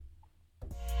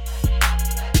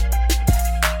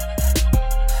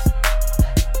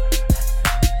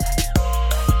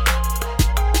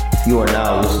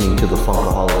listening to the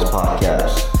Funkaholiks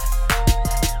podcast.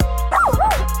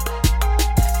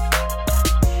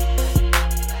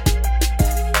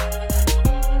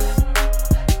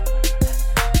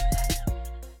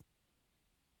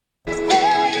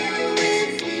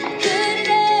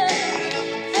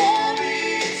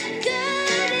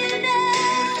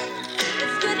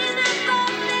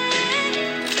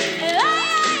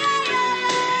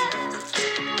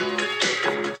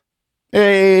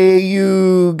 Hey,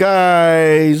 you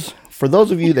guys. For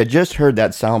those of you that just heard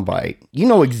that soundbite, you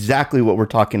know exactly what we're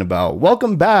talking about.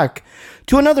 Welcome back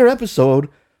to another episode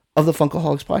of the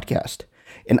Funkaholiks podcast.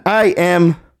 And I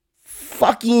am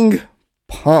fucking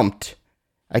pumped.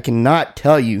 I cannot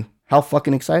tell you how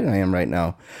fucking excited I am right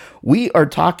now. We are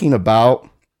talking about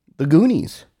the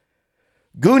Goonies.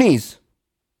 Goonies,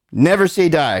 never say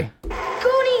die.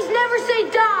 Goonies never say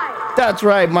die. That's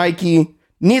right, Mikey.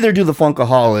 Neither do the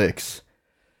Funkaholiks.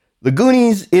 The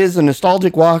Goonies is a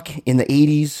nostalgic walk in the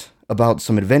 80s about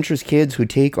some adventurous kids who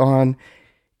take on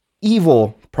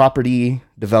evil property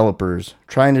developers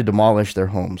trying to demolish their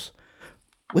homes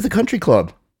with a country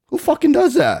club. Who fucking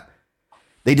does that?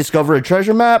 They discover a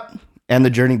treasure map and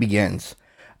the journey begins.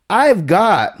 I've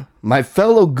got my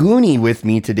fellow Goonie with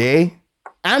me today,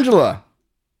 Angela.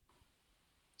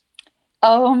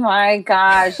 Oh my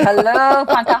gosh. Hello,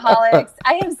 Funkaholiks.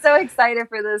 I am so excited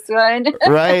for this one.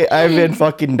 Right? I've been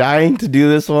fucking dying to do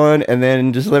this one. And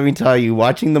then just let me tell you,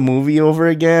 watching the movie over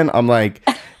again, I'm like,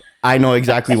 I know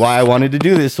exactly why I wanted to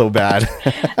do this so bad.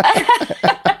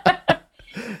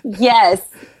 Yes.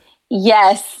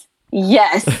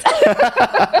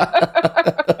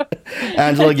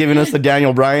 Angela giving us the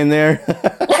Daniel Bryan there.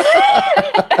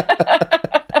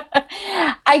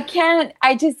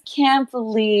 I just can't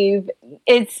believe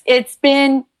it's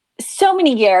been so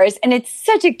many years and it's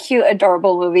such a cute,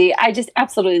 adorable movie. I just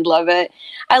absolutely love it.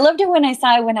 I loved it when I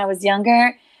saw it when I was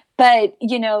younger, but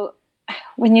you know,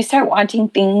 when you start watching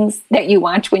things that you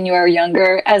watch when you are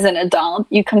younger as an adult,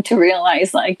 you come to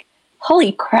realize like,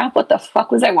 holy crap, what the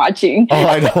fuck was I watching? Oh,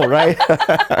 I know, right?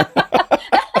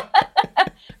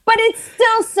 But it's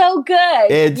still so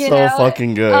good. It's so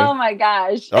fucking good. Oh my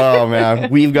gosh. Oh man,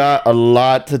 we've got a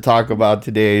lot to talk about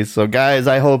today. So guys,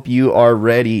 I hope you are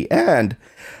ready. And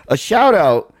a shout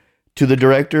out to the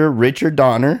director, Richard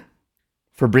Donner,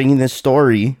 for bringing this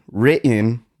story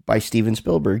written by Steven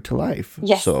Spielberg to life.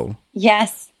 Yes. So,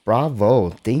 yes. Bravo.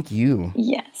 Thank you.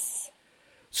 Yes.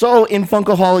 So in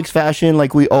Funkaholiks fashion,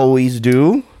 like we always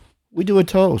do, we do a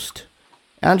toast.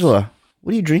 Angela,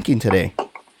 what are you drinking today?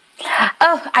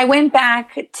 Oh, I went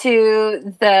back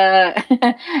to the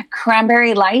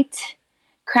cranberry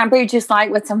juice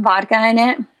light with some vodka in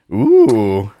it.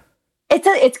 Ooh.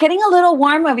 It's getting a little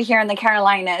warm over here in the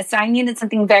Carolinas, so I needed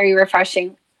something very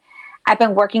refreshing. I've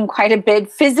been working quite a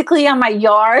bit physically on my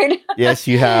yard. Yes,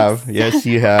 you have. Yes,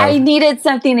 you have. I needed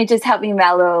something to just help me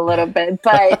mellow a little bit,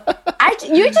 but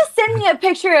you just sent me a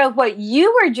picture of what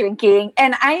you were drinking,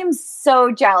 and I am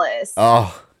so jealous.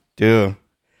 Oh, dude.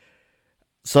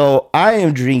 So I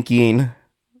am drinking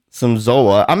some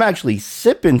Zoa. I'm actually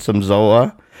sipping some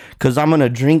Zoa because I'm going to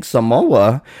drink some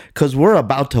Moa because we're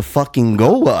about to fucking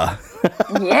Goa.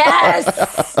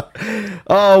 Yes.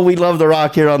 Oh, we love the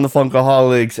rock here on the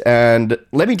Funkaholiks. And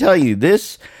let me tell you,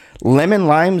 this lemon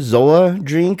lime Zoa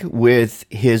drink with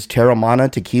his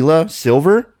Terramana tequila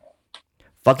silver,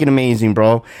 fucking amazing,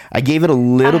 bro. I gave it a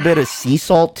little bit of sea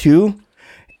salt too.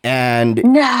 And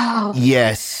no.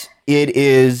 Yes, it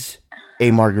is a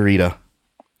margarita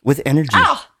with energy.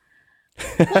 Oh,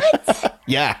 what?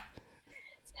 Yeah.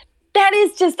 That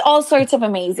is just all sorts of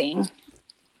amazing.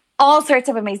 All sorts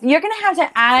of amazing. You're going to have to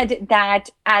add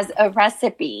that as a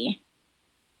recipe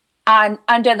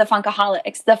under the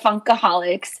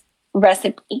Funkaholiks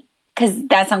recipe, because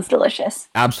that sounds delicious.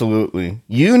 Absolutely.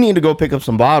 You need to go pick up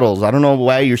some bottles. I don't know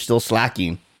why you're still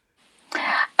slacking. So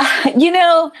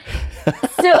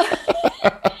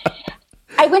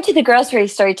I went to the grocery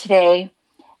store today.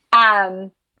 I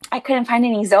couldn't find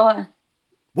any Zoa.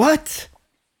 What?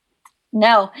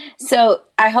 No. So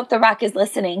I hope The Rock is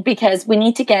listening because we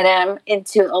need to get him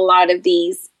into a lot of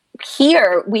these.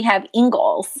 Here we have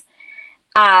Ingles.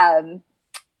 The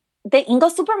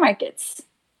Ingles supermarkets.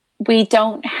 We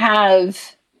don't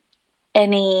have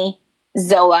any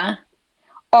Zoa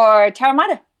or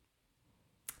Terramana.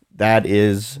 That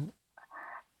is...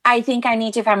 I think I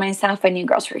need to find myself a new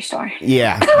grocery store.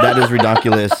 Yeah, that is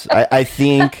ridiculous. I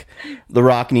think The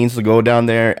Rock needs to go down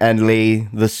there and lay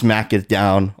the smack it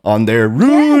down on their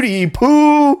Rudy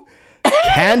Poo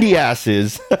candy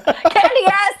asses. Candy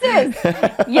asses.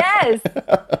 Yes.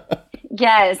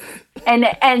 Yes.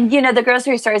 And you know, the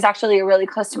grocery store is actually really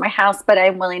close to my house, but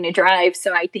I'm willing to drive.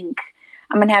 So I think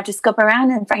I'm going to have to scope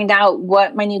around and find out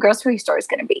what my new grocery store is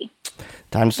going to be.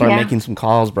 Time to start making some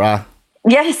calls, brah.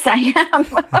 Yes, I am.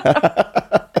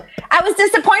 I was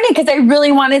disappointed because I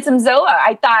really wanted some Zoa.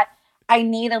 I thought I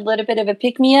need a little bit of a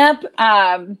pick-me-up,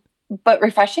 but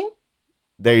refreshing.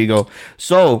 There you go.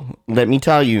 So, let me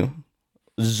tell you,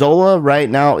 Zoa right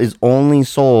now is only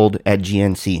sold at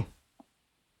GNC.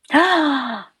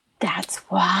 That's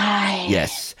why.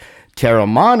 Yes.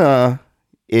 Terramana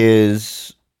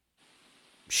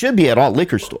should be at all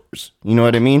liquor stores. You know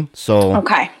what I mean? So,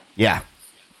 okay. Yeah.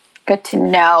 Good to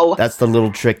know. That's the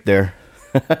little trick there.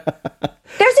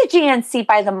 There's a GNC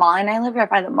by the mall, and I live right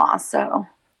by the mall, so...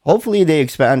 Hopefully they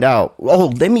expand out. Oh,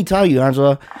 let me tell you,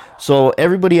 Angela. So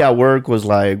everybody at work was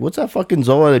like, what's that fucking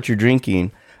Zoa that you're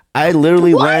drinking? I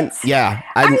literally went... Yeah.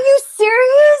 Are you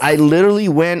serious? I literally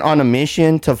went on a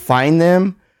mission to find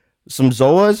them some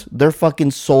Zoas. They're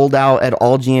fucking sold out at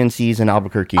all GNCs in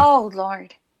Albuquerque. Oh,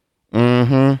 Lord.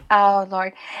 Mm-hmm. Oh,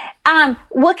 Lord.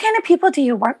 What kind of people do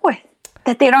you work with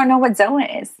that they don't know what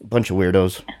Zoa is? Bunch of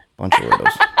weirdos.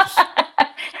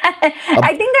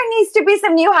 I think there needs to be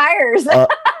some new hires.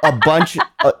 A bunch,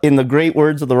 in the great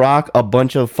words of The Rock, a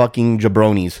bunch of fucking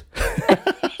jabronis.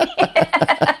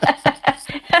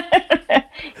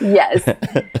 Yes.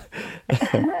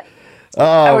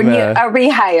 Oh, man. A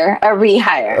rehire.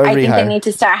 I think they need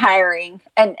to start hiring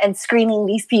and screening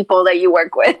these people that you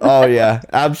work with. Oh, yeah,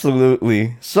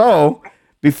 absolutely. So,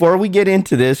 before we get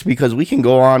into this, because we can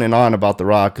go on and on about The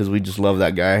Rock, because we just love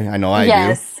that guy. I know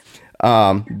I do.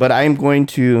 But I am going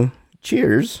to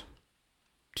cheers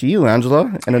to you,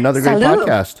 Angela, and another great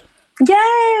podcast.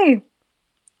 Yay!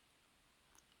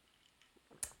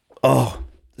 Oh,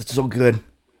 it's so good.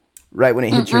 Right when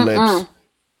it hits your lips.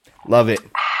 Love it.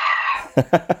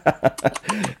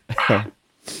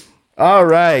 All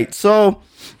right. So,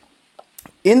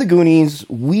 in the Goonies,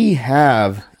 we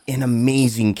have an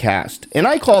amazing cast. And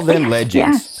I call them legends.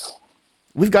 Yes.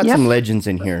 We've got some legends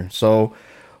in here. So,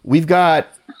 we've got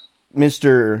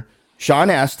Mr. Sean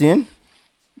Astin,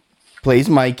 plays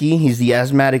Mikey. He's the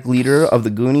asthmatic leader of the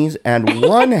Goonies and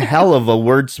one hell of a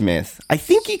wordsmith. I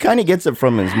think he kind of gets it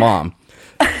from his mom.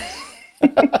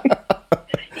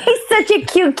 He's such a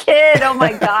cute kid. Oh,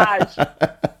 my gosh.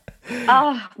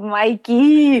 Oh,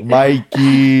 Mikey.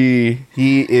 Mikey.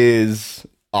 He is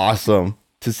awesome,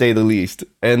 to say the least.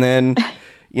 And then,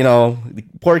 the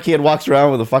poor kid walks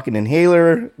around with a fucking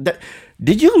inhaler.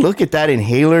 Did you look at that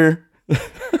inhaler?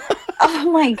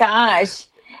 Oh my gosh.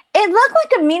 It looked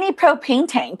like a mini propane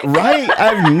tank. Right?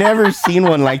 I've never seen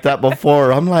one like that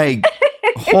before. I'm like,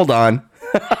 hold on.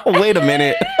 Wait a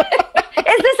minute.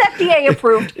 Is this FDA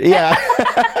approved? Yeah.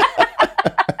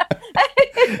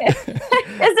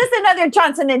 Is this another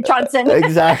Johnson & Johnson?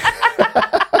 Exactly.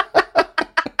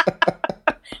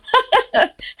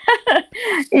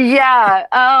 Yeah.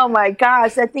 Oh my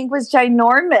gosh. That thing was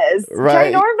ginormous.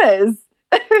 Right. Ginormous.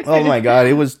 Oh my God.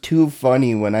 It was too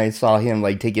funny when I saw him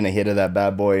taking a hit of that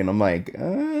bad boy. And I'm like,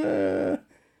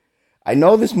 I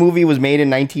know this movie was made in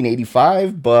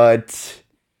 1985, but...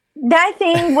 That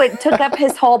thing took up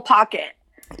his whole pocket.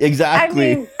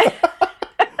 Exactly. I mean...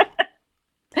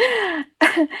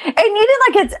 It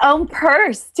needed its own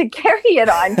purse to carry it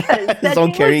on. His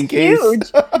own carrying case.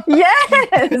 Huge.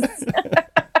 Yes.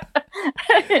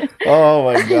 Oh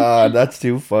my God. That's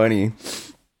too funny.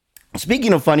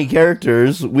 Speaking of funny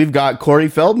characters, we've got Corey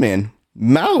Feldman,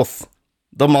 Mouth,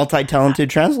 the multi-talented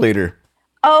translator.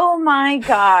 Oh my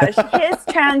gosh. His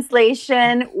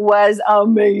translation was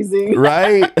amazing.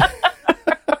 Right?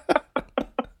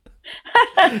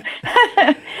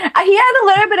 He had a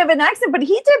little bit of an accent, but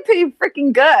he did pretty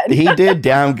freaking good. He did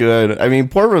damn good. I mean,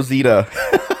 poor Rosita.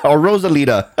 Or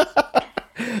Rosalita.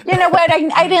 You know what?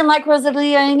 I didn't like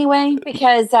Rosalita anyway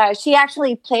because she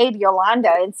actually played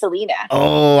Yolanda in Selena.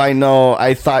 Oh, I know.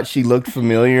 I thought she looked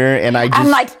familiar, and I'm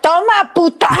like, toma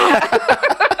puta.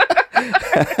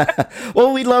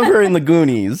 Well, we love her in the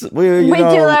Goonies. We do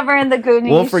love her in the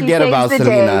Goonies. We'll forget about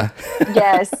Selena.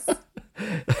 Yes.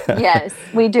 Yes,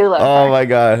 we do love her. Oh my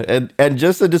God. And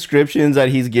just the descriptions that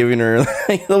he's giving her,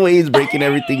 the way he's breaking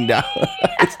everything down.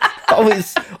 It's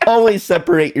always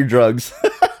separate your drugs.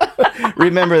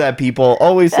 Remember that, people.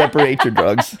 Always separate your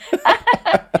drugs.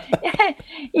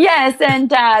 Yes, and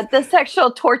the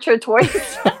sexual torture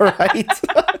toys. Right?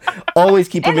 Always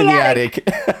keep them in the attic.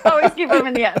 Always keep them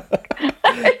in the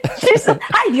attic. She said,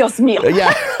 ay, Dios mío.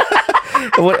 Yeah.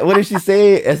 What did she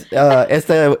say?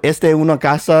 Esta una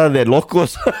casa de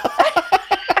locos.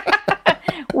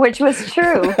 Which was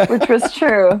true.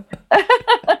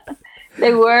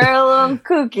 They were a little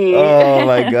kooky. Oh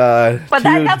my God. But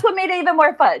that's what made it even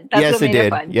more fun. Yes, it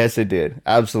did. Yes, it did.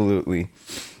 Absolutely.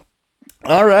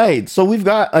 All right, so we've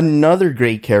got another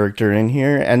great character in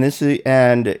here, and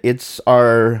it's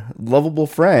our lovable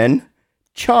friend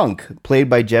Chunk, played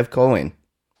by Jeff Cohen.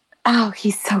 Oh,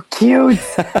 he's so cute.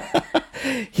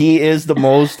 He is the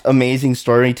most amazing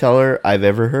storyteller I've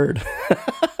ever heard.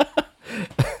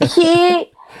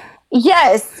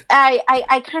 Yes,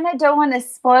 I kind of don't want to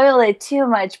spoil it too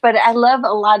much, but I love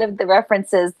a lot of the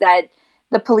references that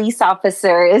the police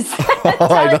officer is. Oh,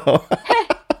 I know.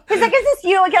 He's like, "Is this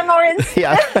you again, Lawrence?"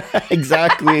 Yeah,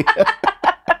 exactly.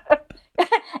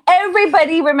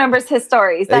 Everybody remembers his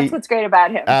stories. That's what's great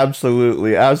about him.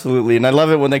 Absolutely, absolutely, and I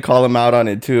love it when they call him out on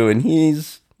it too. And he'll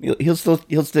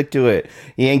stick to it.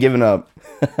 He ain't giving up.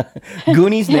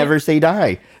 Goonies never say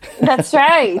die. That's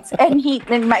right. And he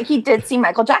did see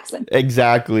Michael Jackson.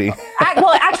 Exactly.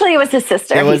 Well, actually, it was his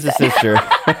sister. It was his sister.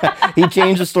 He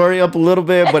changed the story up a little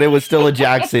bit, but it was still a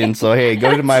Jackson. So hey,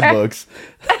 go to my books.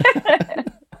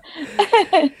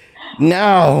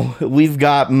 Now we've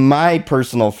got my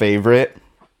personal favorite,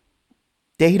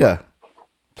 Data,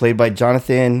 played by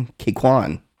Jonathan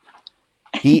Kekwan.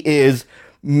 He is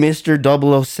Mr.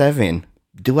 007.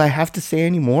 Do I have to say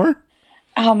any more?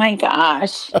 Oh my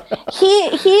gosh. He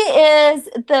is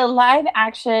the live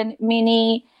action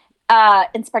mini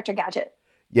Inspector Gadget.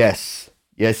 Yes.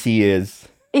 Yes, he is.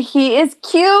 He is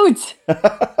cute.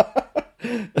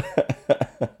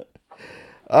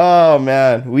 Oh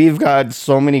man, we've got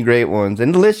so many great ones,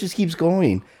 and the list just keeps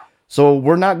going. So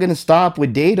we're not going to stop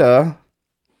with Data.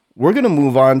 We're going to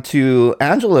move on to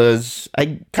Angela's.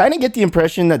 I kind of get the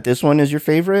impression that this one is your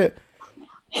favorite.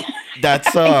 That's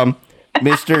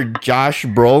Mr. Josh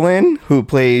Brolin, who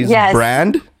plays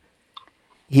Brand.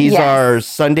 He's our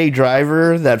Sunday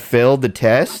driver that failed the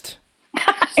test.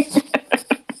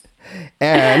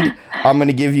 And I'm going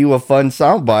to give you a fun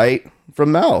soundbite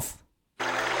from Mouth.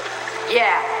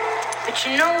 Yeah, but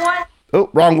you know what? Oh,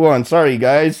 wrong one. Sorry,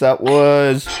 guys. That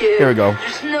was... Here we go.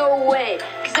 There's no way,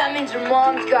 because that means her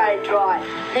mom's gotta drive.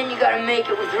 Then you gotta make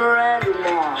it with her and her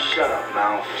mom. Shut up,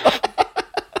 Mouth.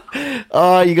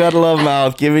 Oh, you gotta love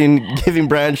Mouth giving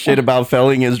Brand shit about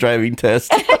failing his driving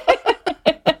test.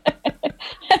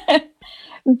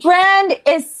 Brand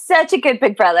is such a good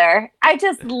big brother. I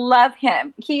just love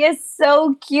him. He is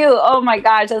so cute. Oh my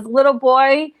gosh, as a little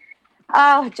boy.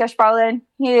 Oh, Josh Brolin.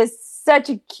 He is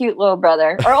such a cute little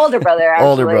brother. Or older brother, actually.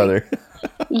 Older brother.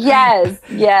 Yes.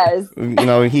 You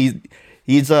know, he's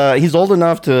old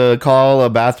enough to call a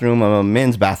bathroom a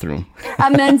men's bathroom.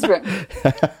 A men's room.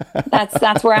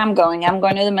 That's where I'm going. I'm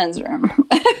going to the men's room.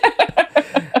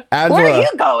 Angela, where are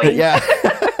you going? Yeah.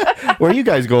 Where are you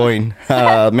guys going?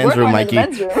 Men's room, Mikey.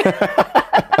 Men's room.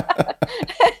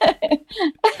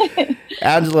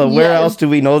 Angela, where else do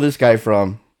we know this guy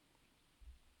from?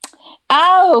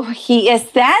 Oh, he is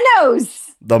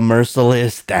Thanos. The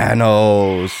merciless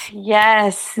Thanos.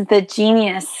 Yes, the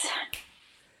genius.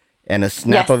 And a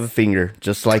snap of a finger,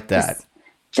 just like that.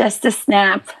 Just a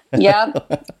snap.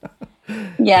 Yep.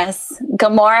 Yes.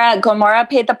 Gamora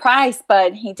paid the price,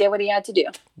 but he did what he had to do.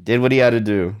 Did what he had to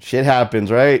do. Shit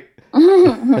happens, right?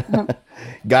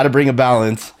 Got to bring a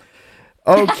balance.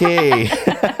 Okay.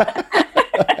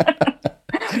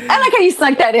 I like how you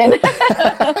snuck that in.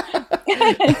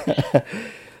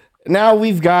 Now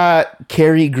we've got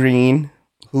Carrie Green,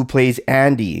 who plays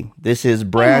Andy. This is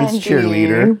Brand's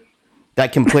cheerleader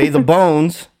that can play the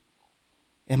bones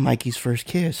and Mikey's first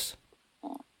kiss.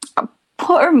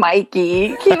 Poor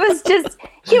Mikey. He was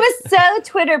so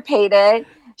Twitter-pated.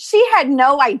 She had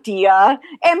no idea.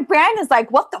 And Brand is like,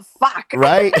 what the fuck?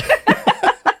 Right?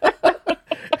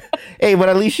 Hey, but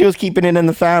at least she was keeping it in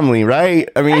the family, right?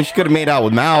 I mean, she could have made out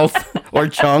with Mouth or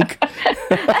Chunk.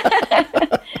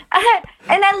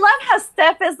 And I love how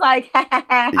Steph is like,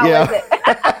 how is it?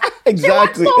 Exactly. She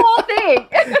watched the whole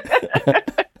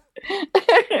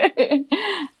thing.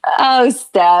 Oh,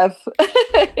 Steph.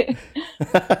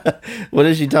 What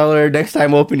did she tell her? Next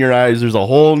time, open your eyes. There's a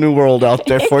whole new world out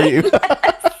there for you.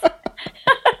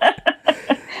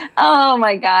 Oh,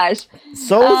 my gosh.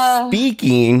 So,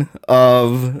 speaking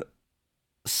of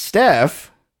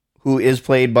Steph, who is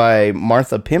played by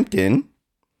Martha Plimpton,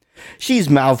 she's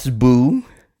Mouth's boo.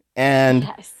 And,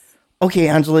 okay,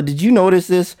 Angela, did you notice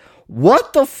this?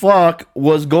 What the fuck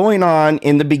was going on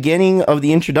in the beginning of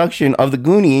the introduction of the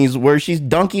Goonies where she's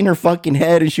dunking her fucking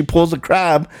head and she pulls a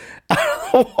crab out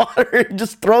of the water and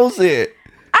just throws it?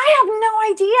 I have no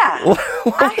idea.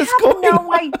 What is going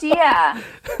on? Idea.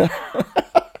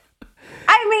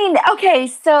 I mean, okay,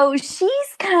 so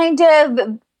she's kind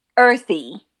of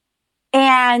earthy.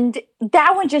 And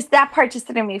that part just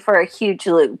threw me for a huge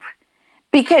loop.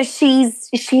 Because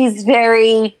she's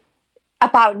very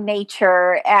about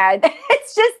nature, and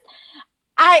it's just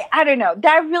I don't know.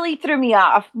 That really threw me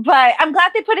off. But I'm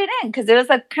glad they put it in because it was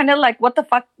a kind of like what the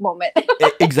fuck moment.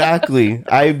 Exactly.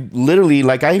 I literally,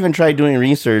 like, I even tried doing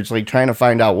research, like trying to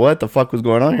find out what the fuck was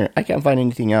going on here. I can't find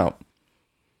anything out.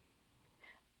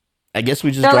 I guess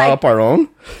we just draw up our own.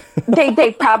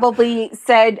 they probably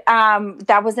said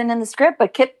that wasn't in the script,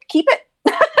 but keep it.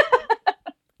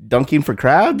 Dunking for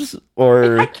crabs?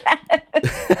 Or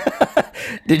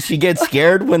did she get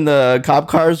scared when the cop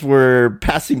cars were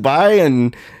passing by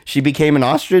and she became an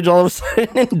ostrich all of a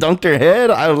sudden and dunked her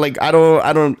head? I don't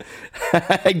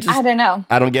know.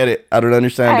 I don't get it. I don't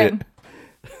understand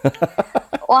it.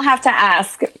 We'll have to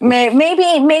ask.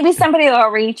 Maybe somebody will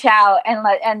reach out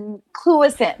and clue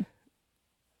us in.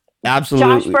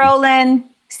 Absolutely. Josh Brolin,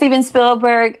 Steven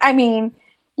Spielberg. I mean,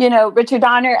 Richard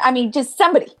Donner. I mean, just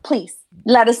somebody, please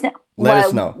let us know. Let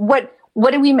us know. What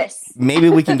did we miss? Maybe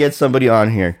we can get somebody on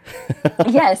here.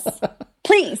 Yes,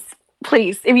 please,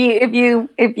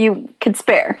 if you could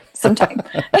spare some time.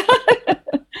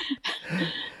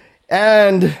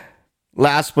 And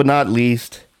last but not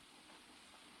least,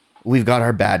 we've got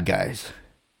our bad guys.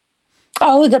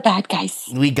 Oh, the bad guys.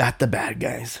 We got the bad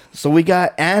guys. So we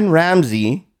got Anne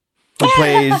Ramsey, who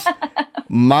plays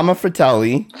Mama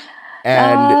Fratelli,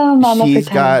 and she's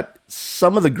got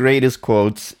some of the greatest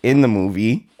quotes in the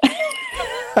movie.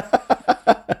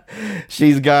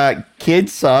 She's got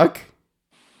 "kids suck,"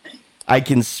 "I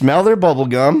can smell their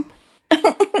bubblegum,"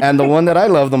 and the one that I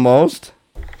love the most,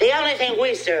 "The only thing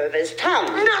we serve is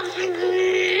tongue."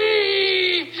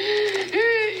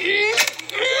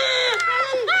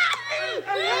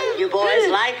 You boys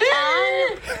like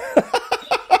tongue?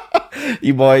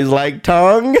 You boys like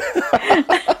tongue?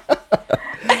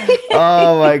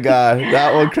 Oh my god,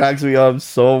 that one cracks me up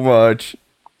so much.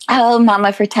 Oh,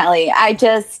 Mama Fratelli.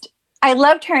 I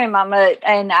loved her and Mama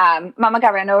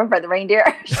got ran over by the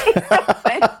reindeer. She's so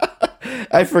funny.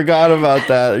 I forgot about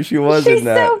that. She was in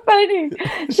that. So funny.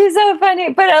 She's so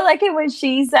funny. But I like it when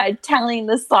she's telling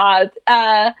the sloth,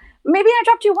 maybe I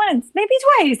dropped you once, maybe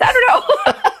twice. I don't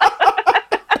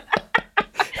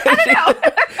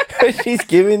know. She's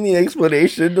giving the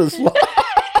explanation to sloth.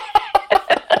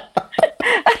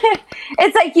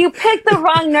 It's like you picked the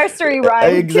wrong nursery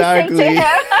rhyme. Exactly. To sing to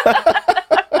him.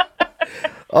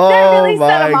 Oh really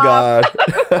my god.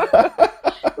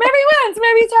 Maybe once,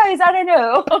 maybe twice. I don't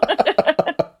know.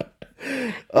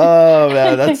 Oh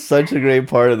man, that's such a great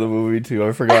part of the movie too.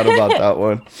 I forgot about that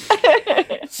one.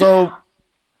 So,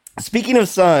 speaking of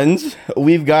sons,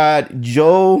 we've got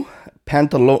Joe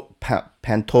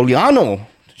Pantoliano.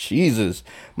 Jesus,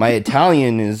 my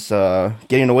Italian is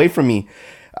getting away from me.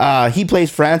 He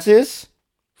plays Francis.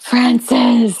 And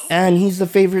he's the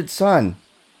favorite son.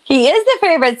 He is the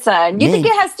favorite son. You think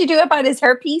it has to do about his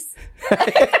herpes?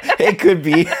 It could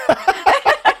be. He's like,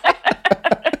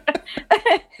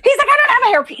 I don't have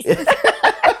a herpes.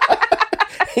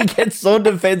 He gets so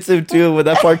defensive too with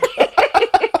that part.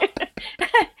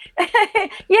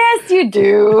 Yes, you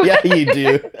do. Yeah, you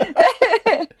do.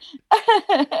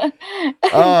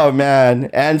 Oh, man.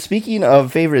 And speaking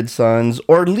of favorite sons,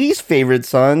 or least favorite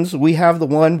sons, we have the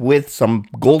one with some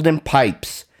golden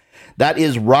pipes. That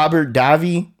is Robert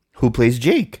Davi, who plays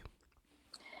Jake.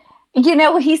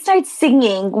 He starts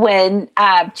singing when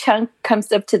Chunk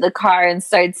comes up to the car and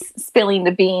starts spilling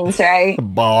the beans, right?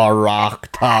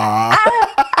 Barakta.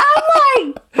 I'm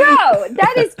like, bro,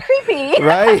 that is creepy.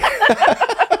 Right?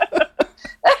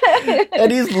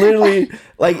 And he's literally,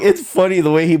 like, it's funny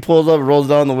the way he pulls up, rolls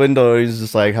down the window, and he's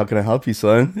just like, how can I help you,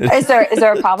 son? Is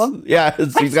there a problem? Yeah,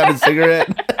 he's got a cigarette.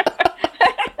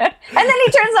 And then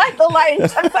he turns off the light and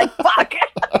Chuck's like, fuck.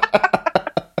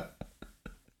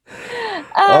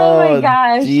 Oh my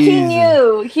gosh. Jesus. He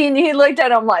knew. He looked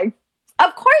at him like,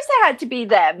 of course it had to be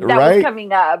them that was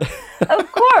coming up.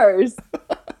 Of course.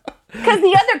 Because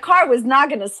the other car was not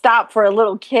going to stop for a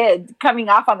little kid coming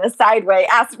off on the sideway,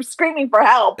 screaming for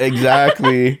help.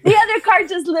 Exactly. The other car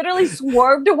just literally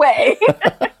swerved away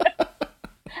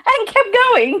and kept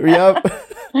going. Yep.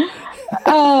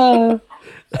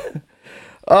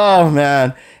 Oh,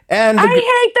 man. And I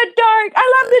hate the dark.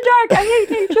 I love the dark. I hate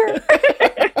nature.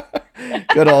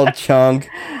 Good old Chunk.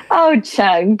 Oh,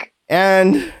 Chunk.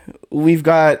 And we've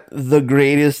got the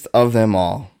greatest of them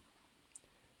all.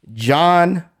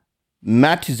 John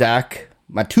Matuzak,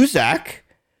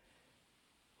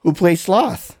 who plays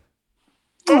Sloth.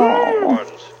 And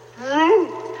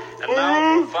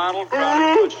now, final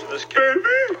crowning touch to this game.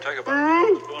 Take a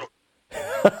bite.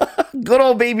 Good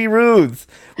old Baby Ruth.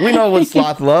 We know what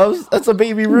Sloth loves. That's a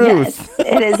Baby Ruth. Yes,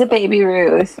 it is a Baby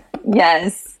Ruth.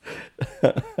 Yes.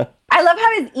 I love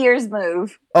how his ears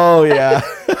move. Oh, yeah.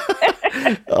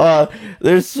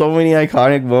 There's so many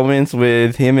iconic moments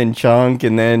with him and Chunk,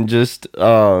 and then just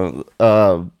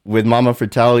with Mama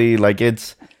Fratelli. Like,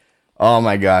 it's, oh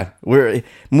my god,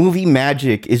 movie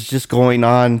magic is just going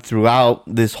on throughout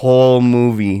this whole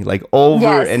movie, like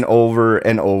over and over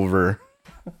and over.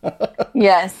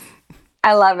 Yes,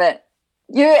 I love it.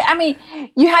 You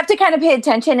have to kind of pay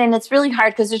attention, and it's really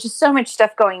hard because there's just so much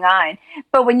stuff going on.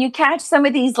 But when you catch some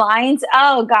of these lines,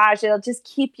 oh gosh, it'll just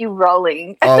keep you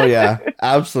rolling. Oh yeah,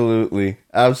 absolutely,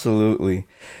 absolutely.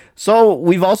 So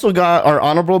we've also got our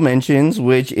honorable mentions,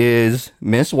 which is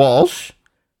Miss Walsh,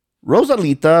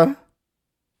 Rosalita,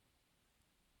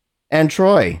 and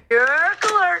Troy.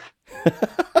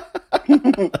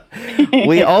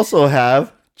 We also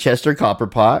have Chester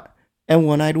Copperpot and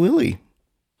One-Eyed Willie.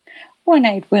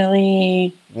 One-Eyed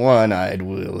Willie. One-Eyed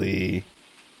Willie.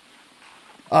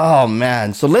 Oh,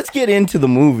 man. So let's get into the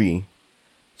movie.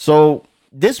 So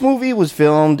this movie was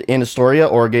filmed in Astoria,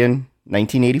 Oregon,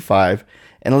 1985.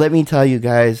 And let me tell you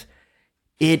guys,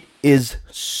 it is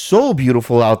so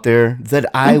beautiful out there that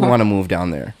I want to move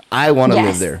down there. I want to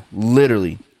live there.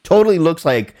 Literally. Totally looks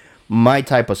like my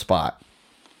type of spot.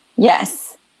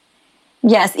 Yes.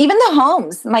 Yes. Even the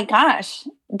homes. My gosh.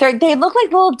 They look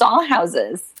like little doll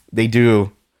houses. They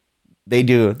do. They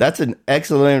do. That's an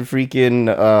excellent freaking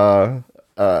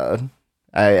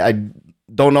I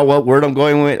don't know what word I'm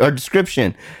going with or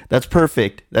description. That's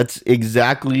perfect. That's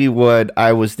exactly what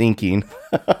I was thinking.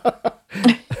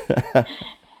 I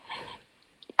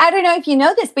don't know if you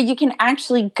know this, but you can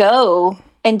actually go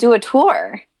and do a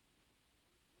tour.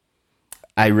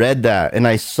 I read that and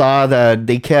I saw that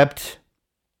they kept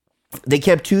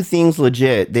two things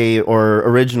legit. Or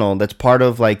original. That's part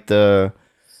of like the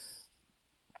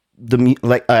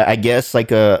I guess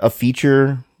like a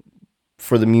feature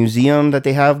for the museum that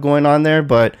they have going on there,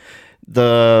 but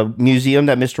the museum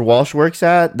that Mr. Walsh works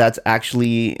at, that's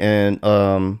actually an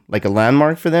like a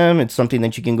landmark for them. It's something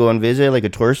that you can go and visit, like a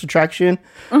tourist attraction.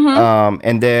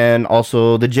 And then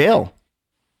also the jail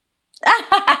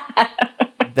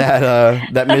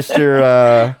that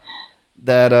Mr.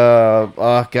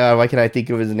 Oh god, why can't I think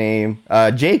of his name?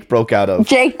 Jake broke out of.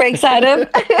 Jake breaks out of.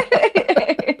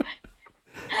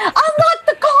 Unlock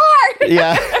the car.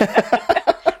 Yeah.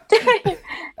 He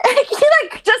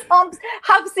like just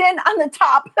hops in on the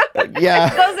top. Yeah.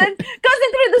 goes in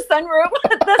through the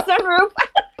sunroof.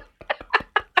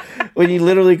 When you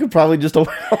literally could probably just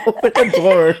open the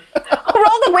door.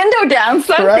 Roll the window down,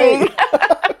 something. Right.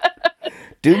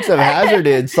 Dukes of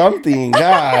Hazzarded something.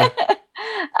 God.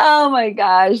 Oh my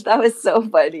gosh, that was so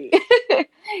funny.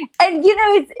 And you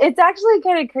know, it's actually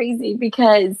kind of crazy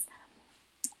because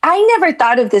I never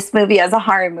thought of this movie as a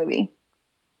horror movie.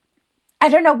 I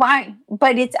don't know why,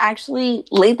 but it's actually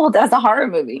labeled as a horror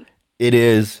movie. It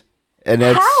is. And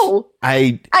that's how?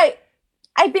 I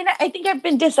think I've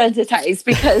been desensitized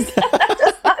because that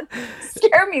does not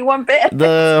scare me one bit.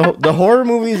 The horror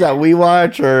movies that we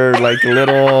watch are like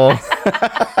little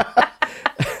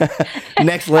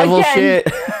next level shit.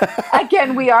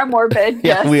 Again, we are morbid.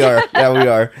 Yeah, yes. we are. Yeah, we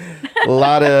are. A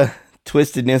lot of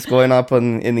twistedness going up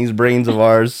in these brains of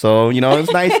ours. So, you know,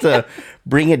 it's nice to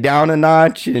bring it down a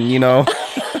notch and, you know.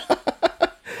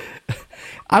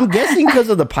 I'm guessing because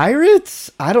of the pirates.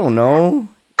 I don't know.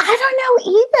 I don't know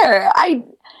either.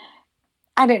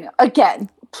 I don't know. Again,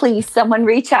 please, someone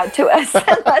reach out to us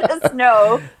and let us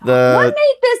know what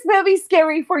made this movie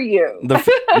scary for you.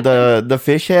 The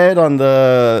fish head on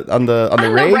the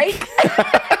rake.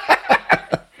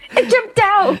 It jumped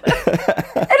down.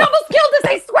 It almost killed us,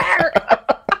 I swear.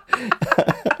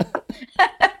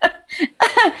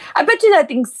 I bet you that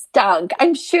thing stunk.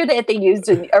 I'm sure that they used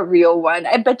a real one.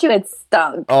 I bet you it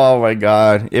stunk. Oh my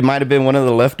god. It might have been one of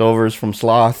the leftovers from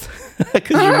Sloth.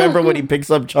 Because you remember when he picks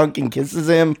up Chunk and kisses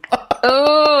him?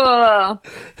 Oh.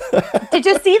 Did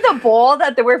you see the bowl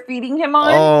that they were feeding him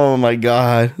on? Oh my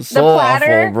god. So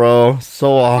awful, bro.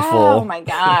 So awful. Oh my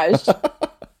gosh.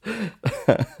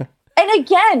 And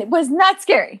again, it was not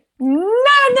scary. None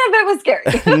of it was scary.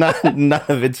 None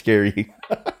of it's scary.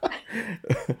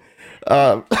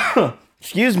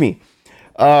 Excuse me.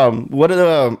 One of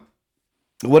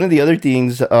the other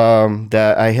things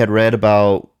that I had read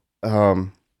about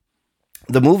the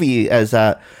movie is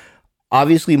that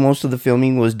obviously most of the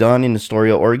filming was done in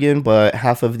Astoria, Oregon, but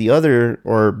half of the other,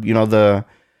 or you know, the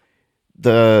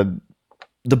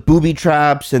booby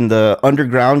traps and the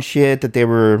underground shit that they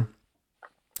were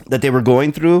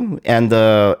going through, and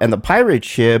the pirate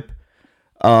ship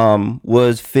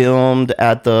was filmed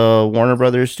at the Warner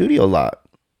Brothers studio lot.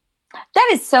 That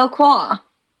is so cool.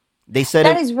 They said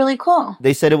that is really cool.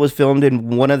 They said it was filmed in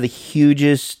one of the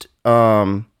hugest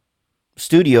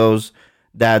studios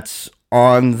that's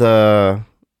on the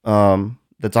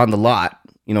lot,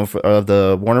 of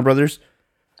the Warner Brothers.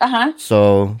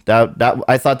 So that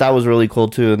I thought that was really cool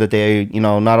too, that they,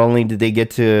 not only did they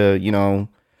get to,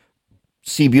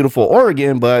 see beautiful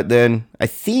Oregon, but then I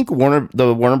think the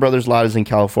Warner Brothers lot is in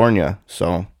California.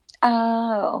 So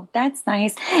oh, that's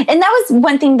nice. And that was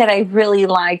one thing that I really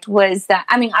liked was that,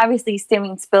 I mean, obviously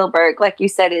Steven Spielberg, like you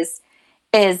said, is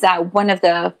one of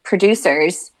the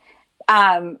producers.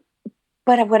 But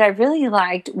what I really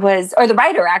liked was, or the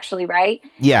writer actually, right?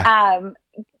 Yeah.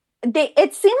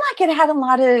 It seemed like it had a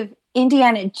lot of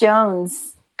Indiana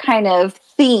Jones kind of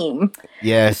theme.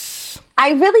 Yes.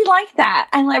 I really liked that.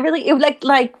 And it was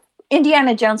like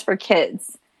Indiana Jones for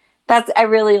kids. I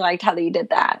really liked how they did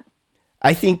that.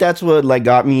 I think that's what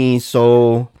got me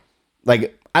so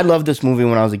I loved this movie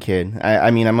when I was a kid. I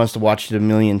mean, I must have watched it a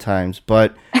million times,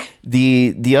 but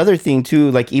the other thing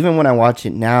too, even when I watch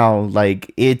it now,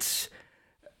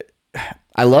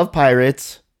 I love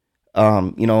pirates,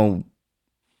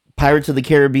 Pirates of the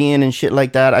Caribbean and shit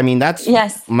like that. I mean, that's all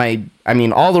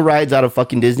the rides out of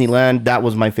fucking Disneyland, that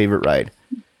was my favorite ride.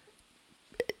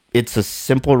 It's a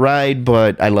simple ride,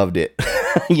 but I loved it.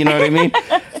 You know what I mean?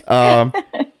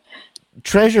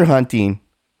 Treasure hunting.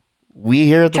 We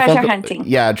here at the treasure hunting.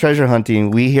 Yeah, treasure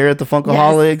hunting. We here at the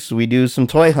Funkaholiks, we do some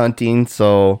toy hunting.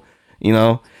 So,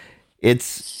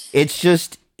 it's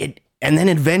just it. And then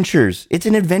adventures. It's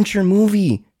an adventure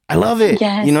movie. I love it.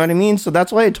 Yes. You know what I mean? So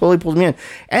that's why it totally pulls me in.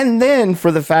 And then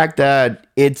for the fact that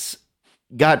it's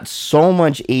got so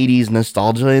much 80s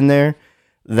nostalgia in there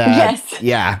that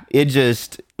it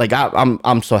just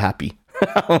I'm so happy.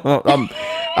 I'm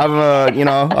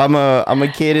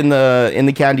a kid in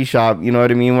the candy shop, you know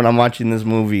what I mean, when I'm watching this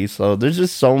movie. So there's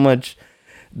just so much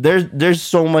there's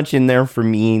so much in there for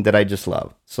me that I just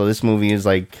love. So this movie is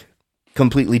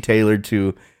completely tailored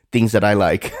to things that I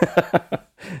like.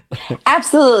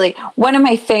 Absolutely. One of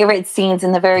my favorite scenes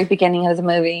in the very beginning of the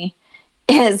movie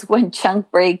is when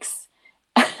Chunk breaks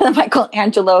the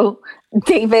Michelangelo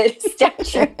David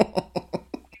statue.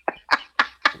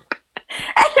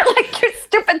 And they're like, you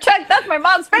stupid Chunk, that's my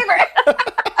mom's favorite. and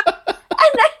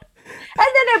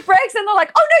then it breaks and they're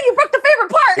like, oh no, you broke the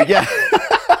favorite part. Yeah.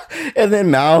 And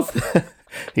then Mouth,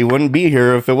 he wouldn't be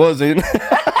here if it wasn't.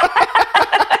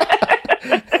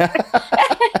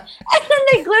 And then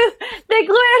they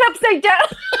glue it upside down.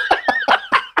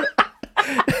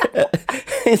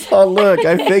 He's all, look,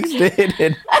 I fixed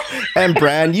it. And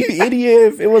Bran, you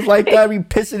idiot. If it was like that, I'd be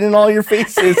pissing in all your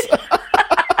faces.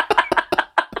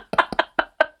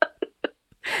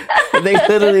 They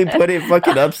literally put it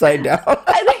fucking upside down.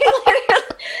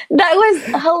 That was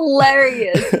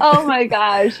hilarious. Oh my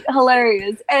gosh,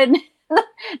 hilarious. And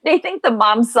they think the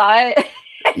mom saw it.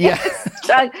 Yeah.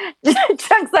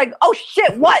 Chuck's like, oh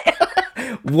shit, what?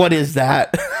 What is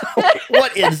that?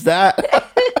 What is that?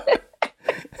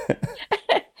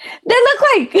 They look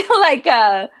like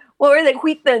what were they,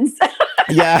 wheat thins?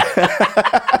 Yeah.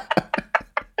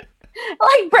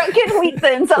 Like broken wheat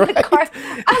thins on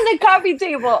the coffee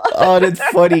table. Oh, that's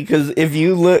funny because if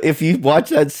you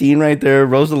watch that scene right there,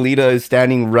 Rosalita is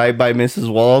standing right by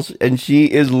Mrs. Walsh, and she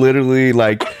is literally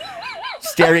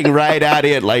staring right at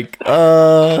it,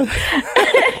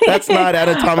 that's not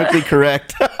anatomically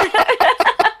correct.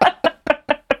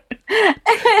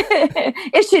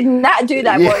 It should not do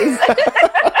that, boys.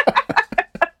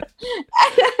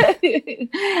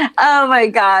 Oh my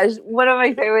gosh, one of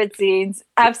my favorite scenes.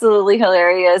 Absolutely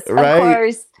hilarious. Right? Of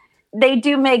course, they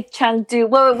do make Chunk do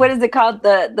what is it called?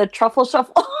 The truffle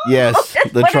shuffle. Yes,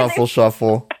 the truffle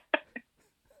shuffle.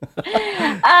 Oh,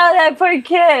 that poor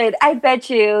kid. I bet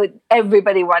you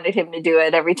everybody wanted him to do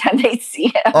it every time they see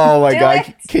him. Oh my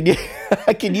god.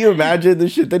 Can you imagine the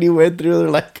shit that he went through? They're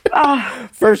like,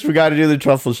 first we gotta do the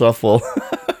truffle shuffle.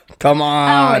 Come on.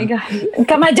 Oh my god.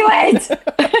 Come on, do it.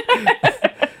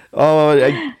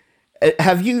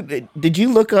 Did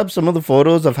you look up some of the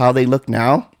photos of how they look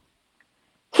now?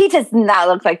 He does not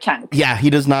look like Chunk. Yeah, he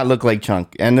does not look like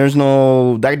Chunk. And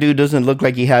that dude doesn't look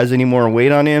like he has any more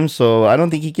weight on him, so I don't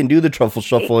think he can do the truffle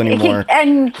shuffle anymore.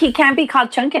 And he can't be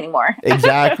called Chunk anymore.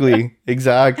 Exactly.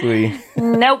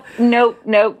 Nope.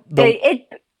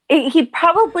 He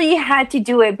probably had to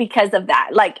do it because of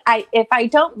that. If I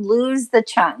don't lose the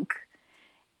Chunk,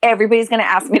 everybody's going to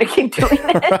ask me to keep doing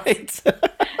it. Right.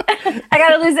 I got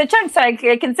to lose the Chunk so I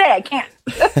can say I can't.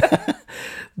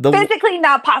 Physically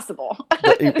not possible.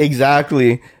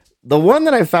 Exactly. The one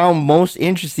that I found most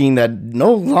interesting that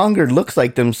no longer looks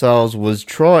like themselves was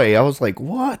Troy. I was like,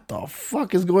 what the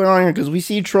fuck is going on here? Because we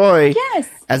see Troy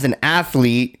as an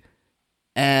athlete,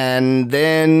 and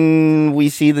then we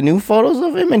see the new photos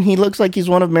of him, and he looks like he's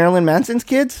one of Marilyn Manson's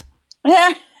kids.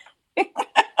 Yeah.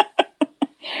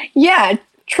 Yeah,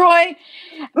 Troy.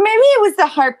 Maybe it was the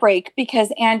heartbreak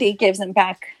because Andy gives him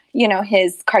back,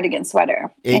 his cardigan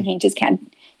sweater, and he just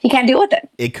can't. He can't deal with it.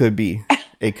 It could be.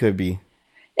 It could be.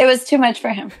 It was too much for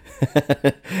him.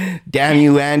 Damn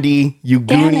you, Andy. You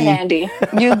Goonie. Damn it, Andy.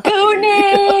 You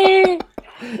Goonie.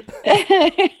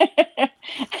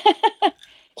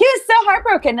 He was so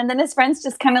heartbroken, and then his friends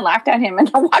just kind of laughed at him and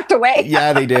then walked away.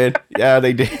 Yeah, they did.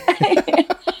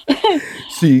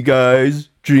 See, guys,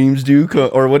 dreams do come,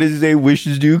 or what does he say?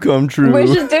 Wishes do come true.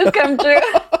 Wishes do come true.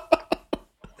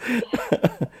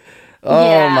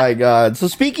 Oh my God. So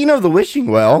speaking of the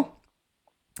wishing well,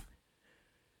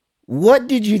 what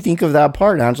did you think of that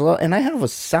part, Angela? And I have a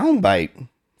soundbite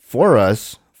for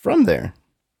us from there.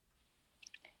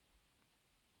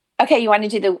 Okay, you want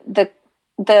to do the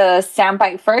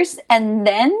soundbite first, and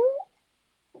then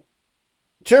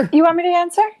Sure. you want me to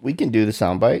answer? We can do the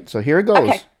soundbite. So here it goes.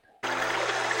 Okay.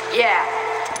 Yeah,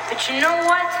 but you know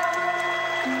what?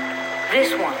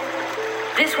 This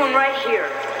one right here.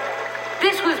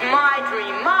 This was my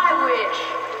dream, my wish.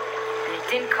 And it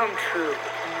didn't come true.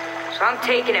 So I'm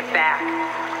taking it back.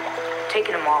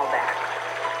 Taking them all back.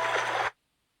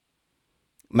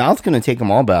 Mouth's gonna take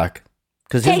them all back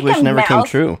because his Take wish 'em, never came Mouth.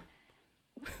 true.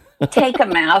 Take them,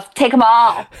 Mouth. Take them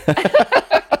all.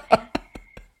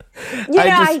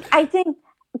 I think...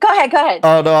 Go ahead.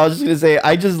 Oh no, I was just gonna say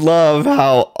I just love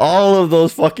how all of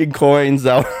those fucking coins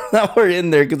that were in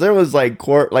there, because there was like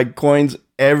coins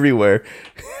everywhere.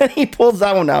 And he pulls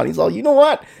that one out. He's all, you know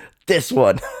what? This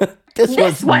one. this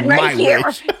was one right my here.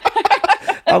 wish.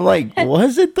 I'm like,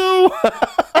 was it though?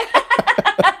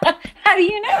 How do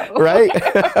you know? Right?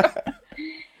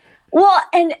 Well,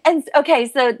 and okay,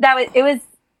 so it was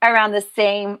around the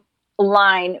same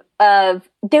line of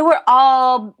they were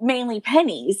all mainly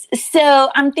pennies.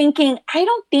 So I'm thinking, I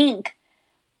don't think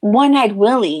One-Eyed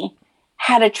Willie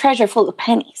had a treasure full of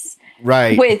pennies.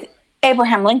 Right. With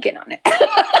Abraham Lincoln on it.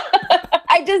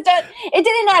 I just don't, it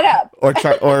didn't add up.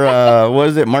 Or what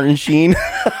is it, Martin Sheen?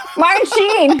 Martin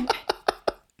Sheen.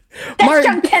 That's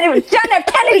John Kennedy. John F.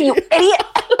 Kennedy, you idiot.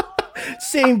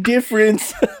 Same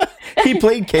difference. He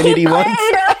played Kennedy once.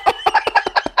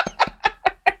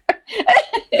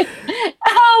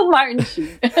 Oh, Martin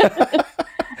Sheen.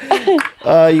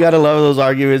 You gotta love those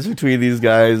arguments between these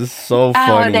guys. It's so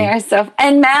funny. Oh, they are so...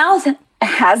 And Mouth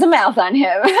has a mouth on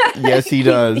him. Yes, he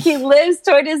does. He lives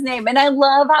toward his name. And I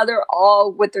love how they're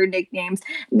all with their nicknames.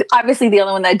 Obviously, the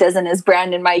only one that doesn't is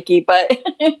Brandon Mikey, but...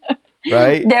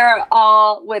 Right? They're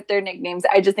all with their nicknames.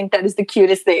 I just think that is the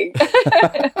cutest thing.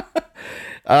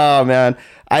 Oh, man.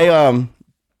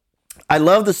 I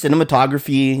love the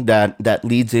cinematography that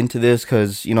leads into this,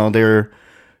 because they're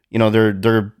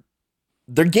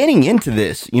getting into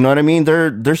this. You know what I mean?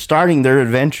 They're starting their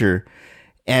adventure,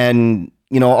 and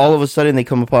all of a sudden they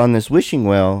come upon this wishing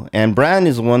well, and Bran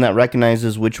is the one that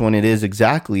recognizes which one it is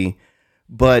exactly.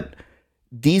 But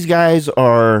these guys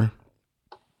are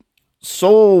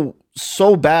so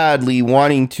badly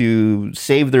wanting to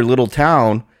save their little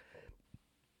town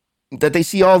that they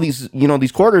see all these,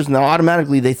 these quarters, and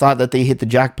automatically they thought that they hit the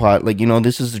jackpot. Like,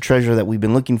 this is the treasure that we've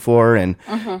been looking for. And,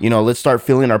 let's start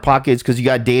filling our pockets, because you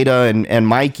got Data and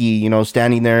Mikey,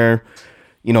 standing there,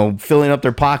 filling up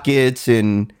their pockets.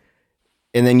 And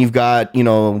then you've got,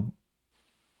 Andy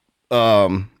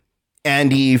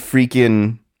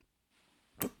freaking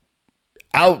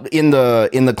out in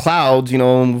the clouds,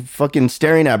 fucking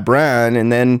staring at Bran.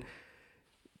 And then,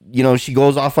 she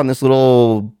goes off on this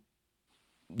little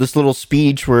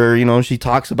speech where she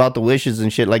talks about the wishes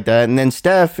and shit like that, and then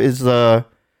Steph is the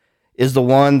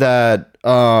one that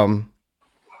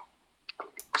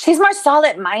she's more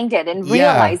solid minded and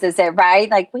realizes it, right?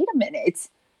 Like, wait a minute,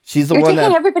 she's the You're one taking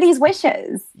that everybody's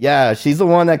wishes. Yeah, she's the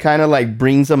one that kind of like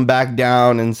brings them back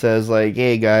down and says like,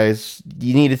 hey guys,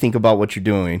 you need to think about what you're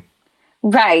doing.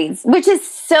 Right, which is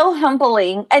so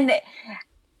humbling, and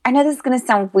I know this is going to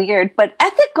sound weird, but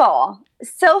ethical.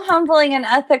 So humbling and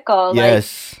ethical.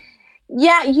 Yes. Like,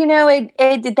 yeah,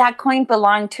 it that coin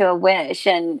belonged to a wish,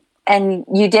 and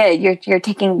you did.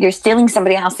 You're stealing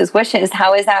somebody else's wishes.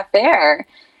 How is that fair?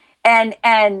 And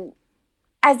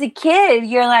as a kid,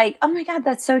 you're like, oh my God,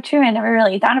 that's so true. I never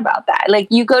really thought about that. Like,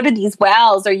 you go to these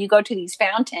wells or you go to these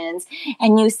fountains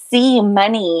and you see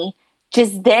money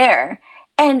just there.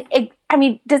 And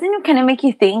doesn't it kind of make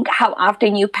you think how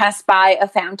often you pass by a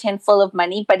fountain full of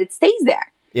money, but it stays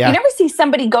there? Yeah. You never see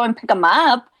somebody go and pick them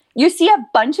up. You see a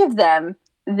bunch of them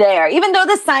there, even though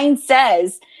the sign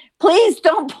says, please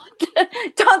don't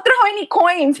throw any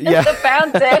coins in the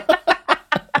fountain.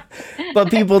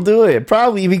 But people do it,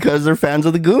 probably because they're fans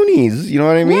of the Goonies. You know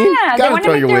what I mean? Yeah, you gotta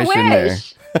throw your wish in there.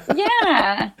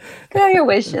 Yeah. Throw your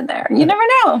wish in there. You never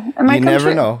know. It might You come never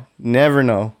true. know. Never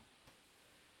know.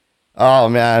 Oh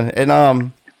man. And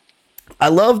I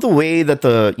love the way that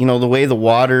the way the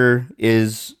water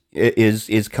is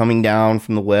coming down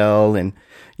from the well, and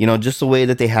just the way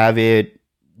that they have it,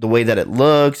 the way that it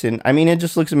looks, and I mean it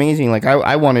just looks amazing. Like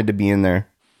I wanted to be in there.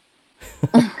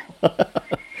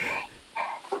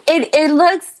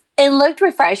 It looked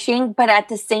refreshing, but at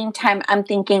the same time I'm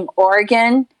thinking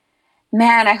Oregon,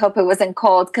 man, I hope it wasn't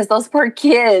cold because those poor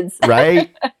kids.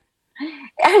 Right?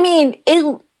 I mean,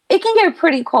 it can get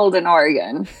pretty cold in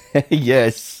Oregon.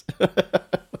 Yes.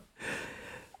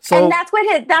 So, and that's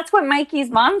what Mikey's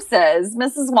mom says,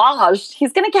 Mrs. Walsh.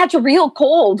 He's gonna catch a real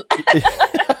cold.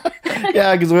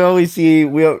 yeah, because we always see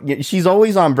she's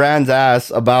always on Bran's ass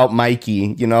about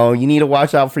Mikey. You need to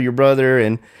watch out for your brother,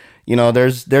 and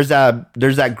there's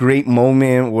that great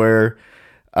moment where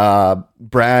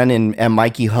Bran and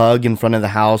Mikey hug in front of the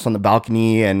house on the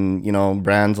balcony, and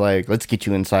Bran's like, let's get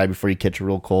you inside before you catch a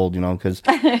real cold, because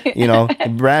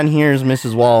Bran hears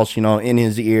Mrs. Walsh in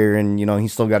his ear, and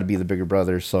he's still got to be the bigger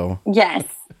brother, so yes,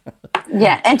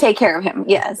 yeah, and take care of him.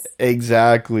 Yes,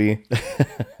 exactly.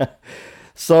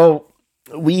 So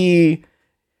we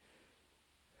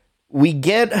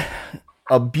get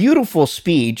a beautiful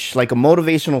speech, like a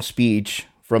motivational speech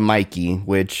from Mikey,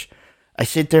 which I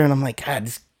sit there and I'm like, God,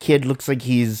 this kid looks like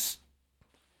he's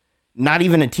not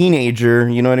even a teenager.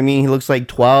 You know what I mean? He looks like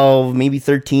 12, maybe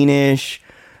 13-ish.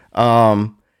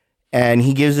 And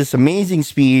he gives this amazing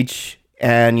speech,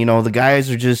 and, the guys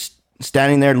are just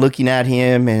standing there looking at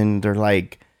him, and they're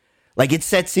like it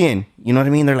sets in. You know what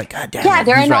I mean? They're like, God damn it. Yeah,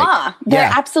 they're in right. awe. They're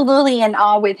absolutely in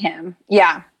awe with him.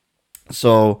 Yeah.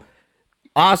 So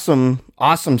awesome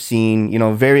scene,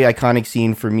 very iconic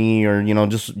scene for me, or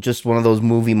just one of those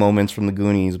movie moments from the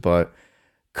Goonies. But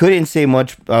couldn't say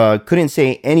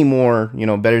any more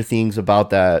better things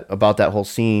about that whole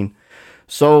scene.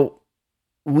 So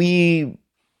we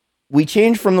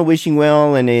change from the wishing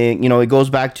well, and it goes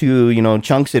back to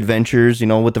Chunk's adventures,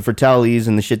 with the Fratellis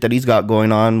and the shit that he's got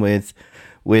going on with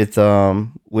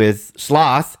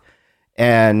Sloth.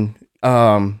 And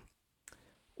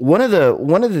one of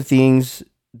the things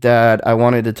that I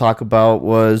wanted to talk about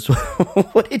was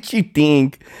what did you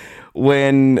think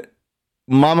when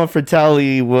Mama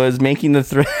Fratelli was making the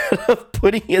threat of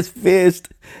putting his fist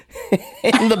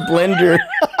in the blender?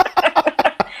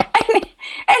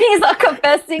 And he's all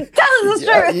confessing, tell us the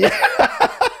truth. Yeah.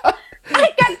 I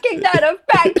got kicked out of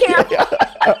fat camp.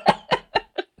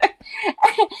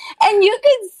 And you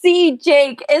can see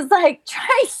Jake is like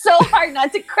trying so hard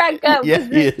not to crack up. Yeah,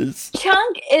 he is.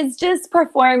 Chunk is just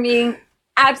performing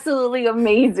absolutely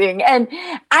amazing. And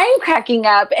I'm cracking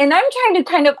up, and I'm trying to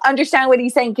kind of understand what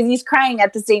he's saying because he's crying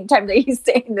at the same time that he's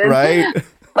saying this. Right.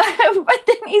 But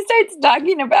then he starts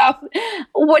talking about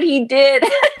what he did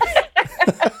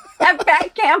at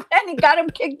fat camp, and he got him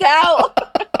kicked out.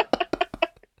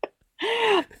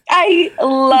 I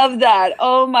love that.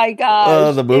 Oh my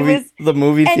gosh. The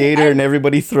movie theater and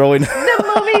everybody throwing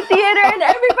the movie theater, and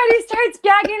everybody starts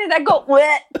gagging, and I go,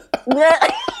 what?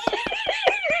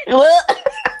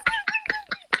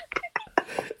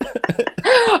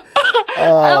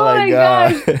 Oh my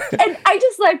God. And I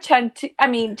just love Chunk. I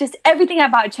mean, just everything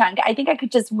about Chunk. I think I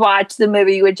could just watch the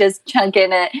movie with just Chunk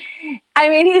in it. I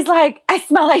mean, he's like, I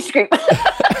smell ice cream.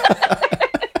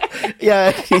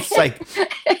 Yeah, he's like,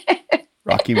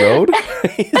 Rocky Road.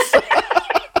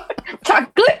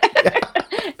 Chocolate.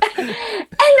 And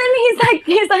then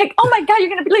he's like, oh my God, you're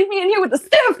going to leave me in here with the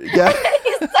stiff. Yeah. And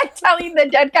he's like telling the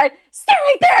dead guy, stay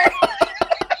right there.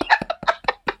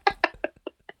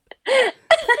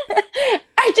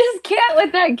 I just can't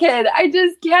with that kid. I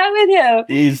just can't with him.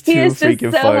 He's too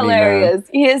freaking funny, hilarious. man.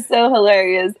 He is so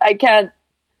hilarious. I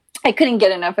couldn't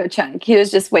get enough of Chunk. He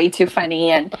was just way too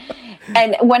funny. And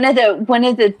one of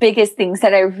the biggest things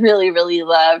that I really, really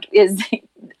loved is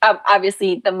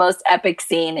obviously the most epic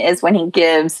scene is when he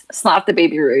gives Sloth the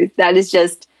Baby Ruth. That is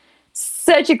just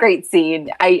such a great scene.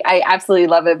 I absolutely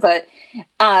love it. But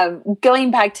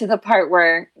going back to the part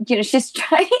where, she's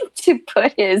trying to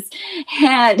put his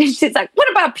hand, and she's like, what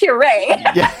about puree?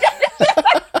 Yeah.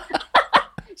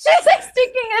 She's like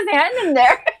sticking his hand in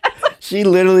there. She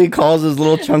literally calls his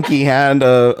little chunky hand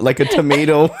like a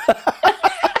tomato.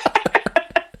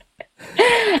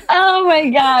 Oh my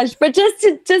gosh. But just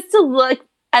to look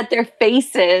at their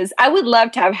faces, I would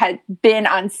love to have been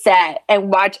on set and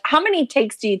watch. How many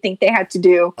takes do you think they had to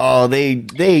do? Oh, they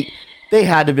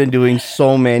had to have been doing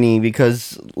so many,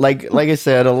 because like I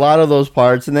said, a lot of those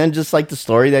parts, and then just like the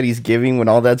story that he's giving when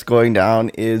all that's going down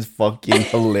is fucking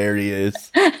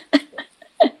hilarious.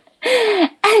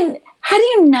 And How do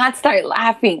you not start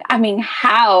laughing? I mean,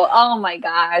 how? Oh my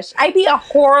gosh. I'd be a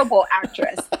horrible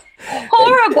actress.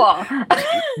 Horrible.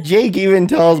 Jake even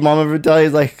tells Mama Vitaly,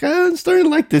 he's like, I'm starting to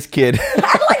like this kid.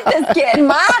 I like this kid,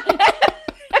 Ma.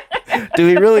 Do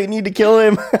we really need to kill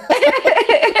him?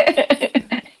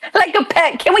 Like a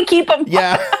pet. Can we keep him?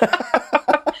 Yeah.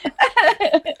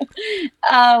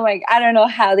 Oh my, I don't know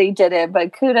how they did it,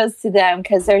 but kudos to them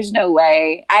because there's no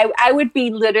way. I would be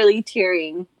literally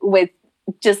tearing with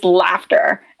just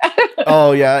laughter.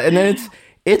 Oh yeah, and then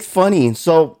it's funny.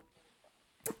 So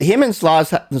him and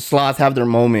Sloth have their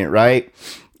moment, right?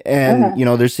 And you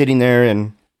know, they're sitting there,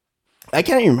 and I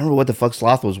can't even remember what the fuck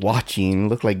Sloth was watching. It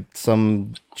looked like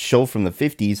some show from the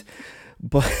 50s.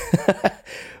 But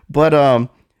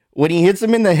when he hits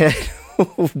him in the head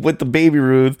with the Baby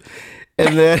Ruth,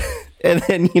 and then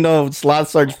you know, Sloth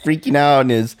starts freaking out,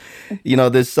 and his, you know,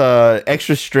 this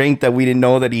extra strength that we didn't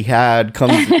know that he had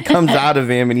comes out of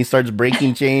him, and he starts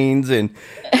breaking chains, and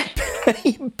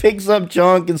he picks up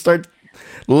Chunk and starts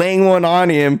laying one on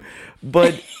him,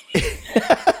 but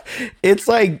it's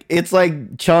like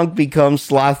Chunk becomes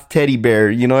Sloth teddy bear,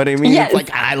 you know what I mean? Yes. It's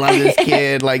like, I love this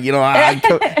kid, like, you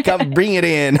know, come bring it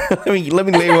in. let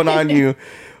me lay one on you.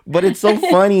 But it's so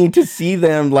funny to see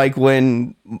them, like,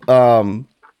 when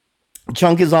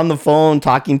Chunk is on the phone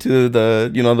talking to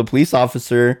the police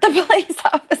officer. The police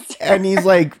officer. And he's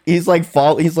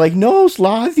like, no,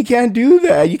 Sloth, you can't do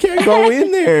that. You can't go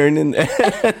in there. And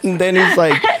then he's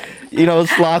like, you know,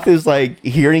 Sloth is like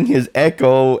hearing his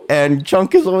echo, and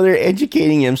Chunk is over there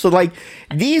educating him. So like,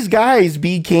 these guys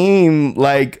became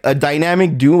like a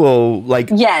dynamic duo, like,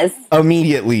 yes,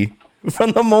 immediately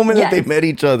from the moment that they met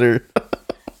each other.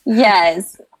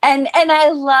 Yes. And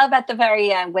I love at the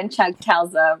very end when Chunk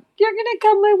tells them, "You're gonna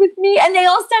come live with me," and they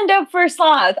all stand up for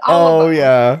Sloth. Oh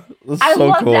yeah, I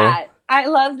love that. I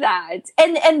love that.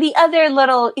 And the other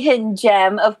little hidden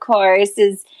gem, of course,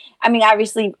 is, I mean,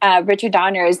 obviously Richard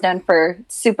Donner is known for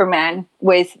Superman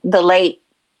with the late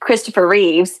Christopher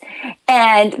Reeves,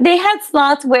 and they had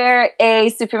Sloth wear a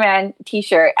Superman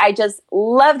T-shirt. I just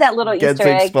love that little Gets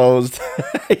Easter egg. exposed.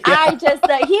 Yeah. He just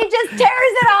tears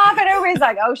it off, and everybody's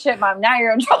like, "Oh shit, Mom, now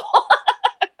you're in trouble."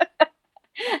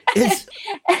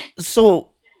 So,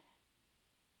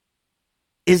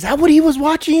 is that what he was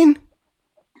watching?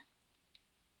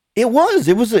 He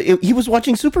was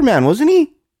watching Superman, wasn't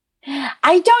he?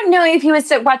 I don't know if he was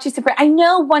watching Super. I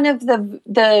know one of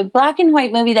the black and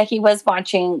white movie that he was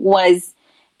watching was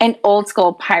an old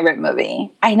school pirate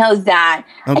movie. I know that.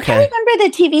 Okay. I can't remember the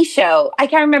TV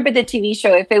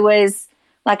show. If it was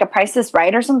like A Price is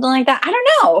Right or something like that. I don't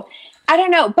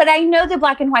know. But I know the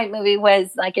black and white movie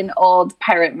was like an old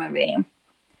pirate movie.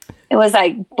 It was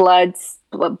like Blood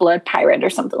Pirate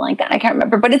or something like that. I can't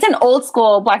remember. But it's an old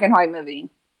school black and white movie.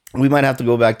 We might have to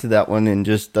go back to that one and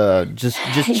just check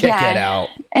it out.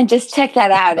 And just check that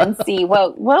out and see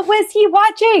what was he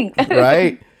watching?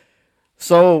 Right.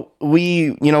 So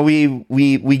we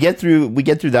get through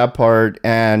that part,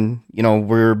 and you know,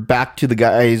 we're back to the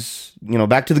guys, you know,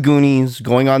 back to the Goonies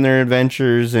going on their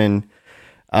adventures, and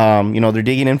you know, they're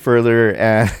digging in further,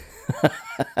 and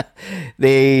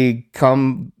they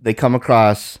come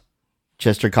across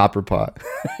Chester Copperpot.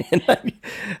 And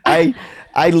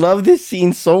I love this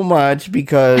scene so much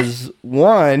because,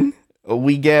 one,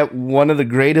 we get one of the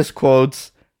greatest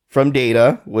quotes from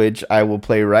Data, which I will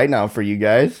play right now for you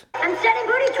guys. I'm setting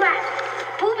booby traps.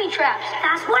 Booby traps.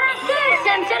 That's what I said.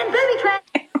 I'm setting booby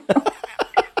traps.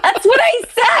 That's what I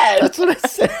said. That's what I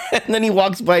said. And then he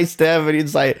walks by Steph, and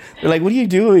he's like, they're like, "What are you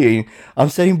doing?" "I'm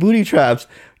setting booty traps."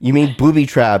 "You mean booby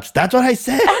traps?" "That's what I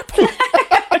said."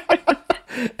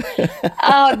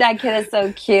 Oh, that kid is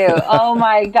so cute. Oh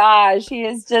my gosh, he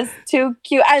is just too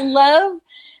cute. I love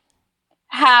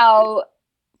how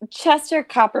Chester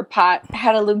Copperpot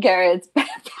had a Lou Gehrig's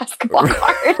basketball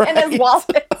card in his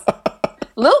wallet.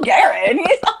 Lou Gehrig?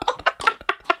 He's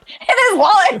in his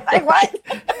wallet. Like, what?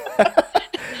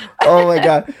 Oh my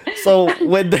god. So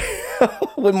when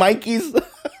Mikey's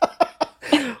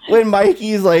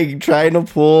like trying to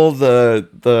pull the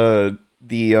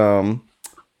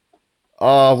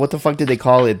what the fuck did they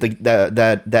call it?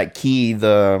 That key,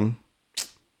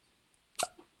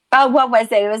 Oh, what was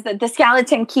it? It was the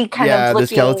skeleton key kind of looking. Yeah, the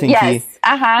skeleton key.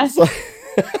 Yes, So,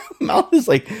 Mal is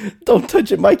like, "Don't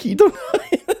touch it, Mikey, don't."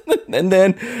 And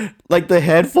then, like, the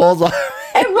head falls off.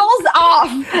 It rolls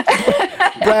off.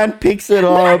 Brand picks it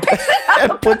up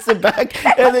and puts it back.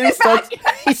 And then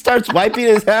he starts wiping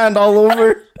his hand all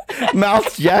over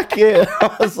Mal's jacket.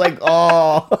 I was like,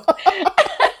 oh.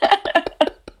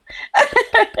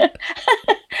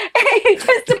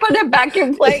 Just to put it back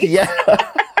in place. Yeah.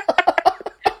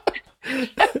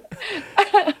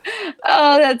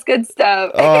 Oh, that's good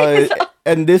stuff.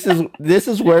 And this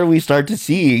is where we start to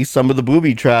see some of the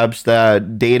booby traps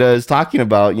that Data is talking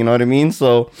about. You know what I mean?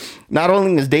 So not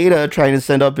only is Data trying to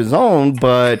send up his own,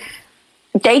 but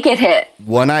they get hit.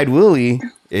 One-Eyed Willie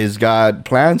is got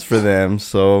plans for them.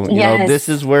 So you know, this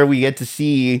is where we get to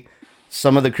see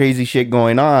some of the crazy shit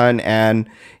going on, and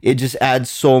it just adds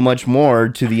so much more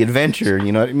to the adventure.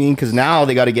 You know what I mean? Because now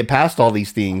they got to get past all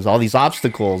these things, all these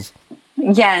obstacles.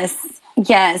 Yes,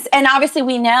 and obviously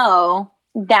we know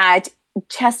that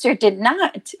Chester did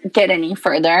not get any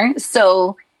further,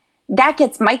 so that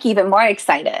gets Mike even more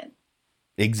excited.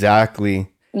 Exactly.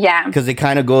 Yeah, because it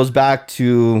kind of goes back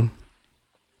to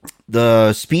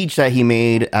the speech that he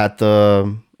made at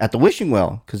the wishing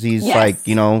well, because he's like,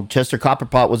 you know, Chester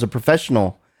Copperpot was a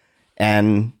professional,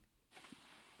 and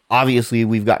obviously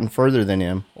we've gotten further than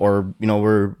him, or you know,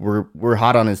 we're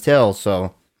hot on his tail.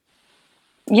 So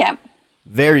yeah,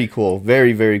 very cool,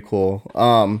 very, very cool.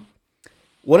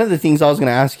 One of the things I was going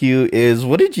to ask you is,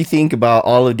 what did you think about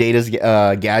all of Data's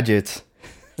gadgets?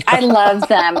 I love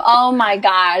them. Oh my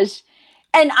gosh.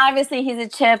 And obviously he's a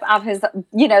chip off his,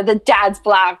 you know, the dad's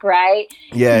block, right?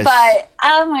 Yes. But,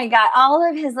 oh my God, all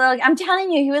of his little, I'm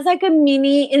telling you, he was like a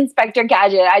mini Inspector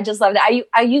Gadget. I just loved it.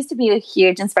 I used to be a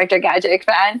huge Inspector Gadget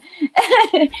fan.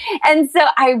 And so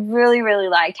I really, really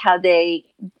liked how they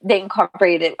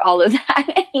incorporated all of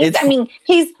that.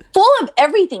 He's full of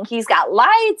everything. He's got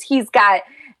lights. He's got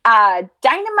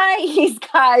dynamite. He's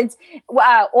got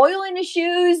oil in his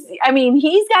shoes. I mean,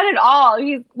 he's got it all.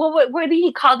 What did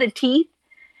he call the teeth?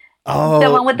 Oh, the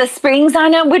one with the springs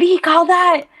on them. What do you call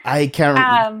that? I can't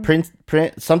remember.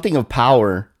 Print something of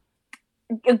power.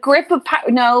 A grip of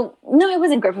power. No, it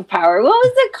wasn't grip of power. What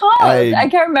was it called? I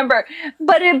can't remember.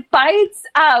 But it bites.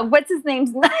 What's his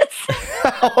name's nuts?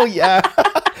 Oh yeah,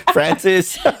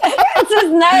 Francis. Francis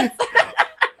nuts.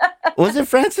 Was it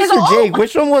Francis or Jake?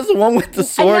 Which one was the one with the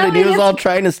sword, and he was all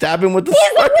trying to stab him with the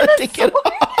sword to take it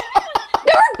off?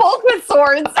 They were both with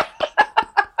swords.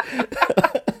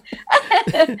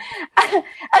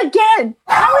 Again,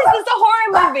 how is this a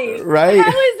horror movie? Right? How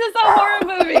is this a horror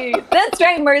movie? That's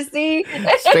right, Mercy.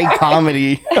 Straight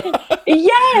comedy.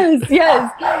 Yes.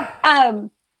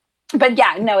 But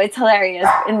yeah, no, it's hilarious.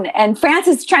 And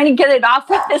Francis trying to get it off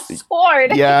with his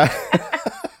sword. Yeah.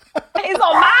 He's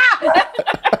all mad.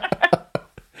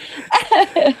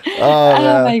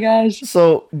 Oh my gosh.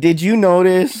 So did you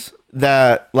notice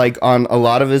that, like, on a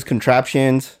lot of his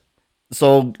contraptions,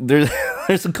 so there's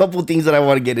a couple of things that I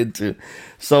want to get into.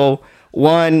 So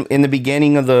one, in the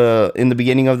beginning of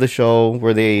the show,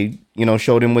 where they, you know,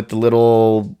 showed him with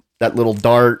that little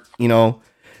dart, you know,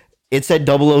 it said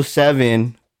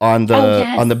 007 on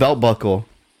the belt buckle.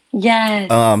 Yes.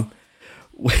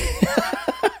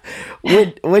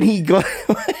 When he go,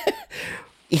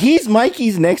 he's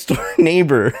Mikey's next door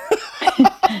neighbor.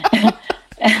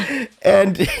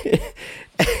 and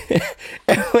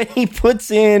when he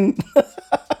puts in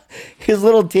his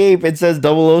little tape, it says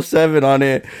 007 on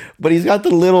it, but he's got the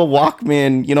little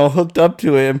Walkman, you know, hooked up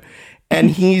to him,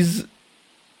 and he's,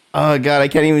 oh God, I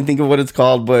can't even think of what it's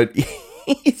called, but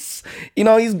he's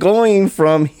going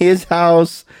from his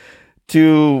house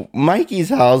to Mikey's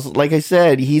house. Like I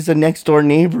said, he's a next door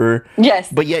neighbor. Yes.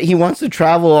 But yet he wants to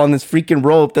travel on this freaking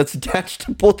rope that's attached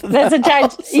to both of them. That's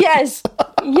attached. Yes.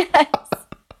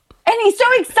 And he's so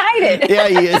excited. Yeah,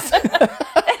 he is.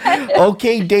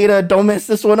 Okay, Data, don't mess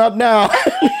this one up now.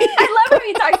 I love how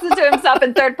he talks to himself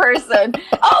in third person.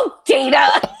 Oh,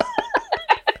 Data.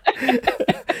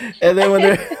 And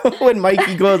then when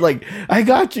Mikey goes like, I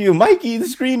got you, Mikey, the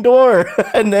screen door.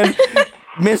 And then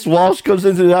Miss Walsh comes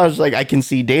into the house like, I can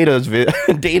see Data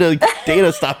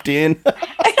stopped in.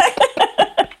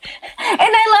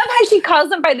 And I love how she calls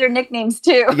them by their nicknames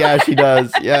too. Yeah, she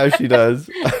does. She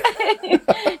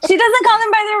doesn't call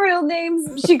them by their real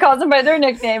names. She calls them by their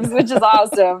nicknames, which is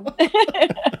awesome.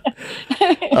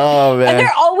 Oh man. And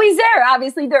they're always there.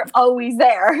 Obviously, they're always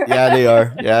there. Yeah,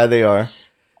 they are.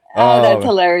 Oh, that's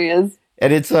hilarious.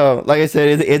 And it's like I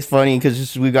said, it's funny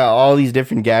because we've got all these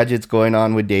different gadgets going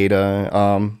on with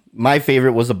Data. My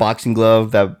favorite was the boxing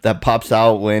glove that pops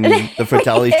out when the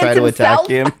Fratellis try to attack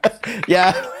him.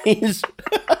 Yeah, he's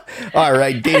all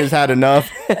right. Data's had enough.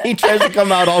 He tries to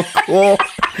come out all cool.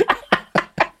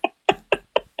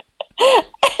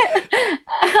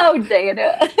 Oh,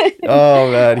 Data.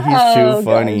 Oh man, he's too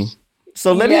funny. Gosh.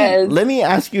 So let me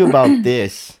ask you about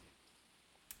this.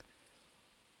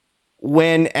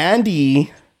 When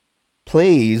Andy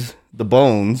plays the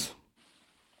Bones,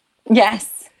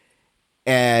 yes,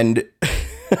 and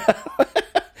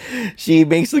she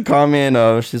makes the comment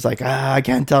of, she's like, I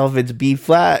can't tell if it's B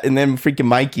flat. And then freaking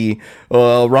Mikey,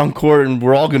 wrong chord, and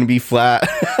we're all going to be flat.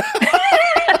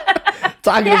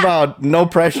 Talking about no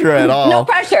pressure at all. No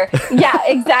pressure. Yeah,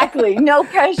 exactly. No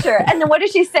pressure. And then what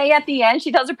does she say at the end?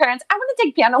 She tells her parents, I want to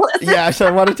take piano lessons. Yeah, so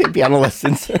I want to take piano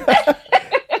lessons.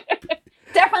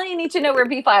 Definitely need to know where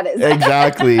B flat is.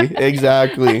 Exactly.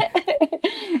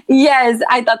 Yes,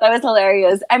 I thought that was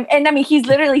hilarious. And I mean, he's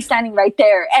literally standing right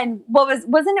there. And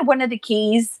wasn't it one of the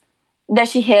keys that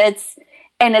she hits?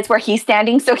 And it's where he's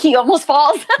standing, so he almost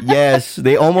falls. Yes,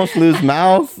 they almost lose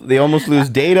mouth, they almost lose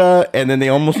data, and then they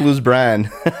almost lose brand.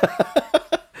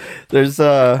 There's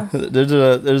a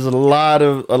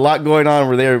lot going on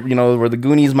where they're, where the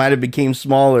Goonies might have became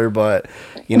smaller, but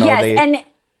yes,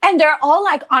 and they're all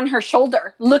like on her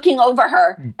shoulder, looking over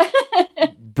her.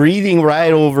 Breathing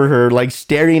right over her, like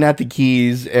staring at the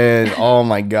keys, and oh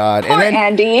my god. Poor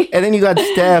Andy. And then you got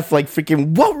Steph, like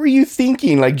freaking, what were you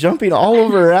thinking? Like jumping all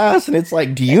over her ass, and it's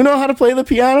like, do you know how to play the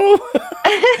piano?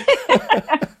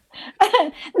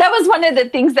 That was one of the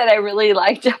things that I really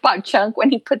liked about Chunk when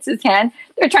he puts his hand.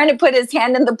 They're trying to put his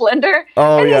hand in the blender.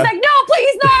 Oh, and yeah. He's like, no,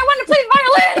 please, no, I want to play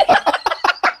violin.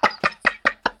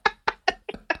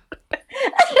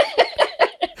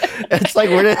 It's like,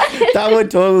 that one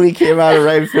totally came out of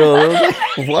right field. I was like,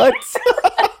 what?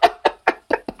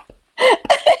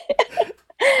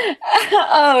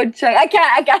 Oh, Chunk.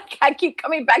 I keep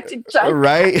coming back to Chunk.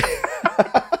 Right?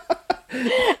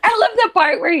 I love the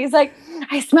part where he's like,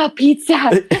 I smell pizza.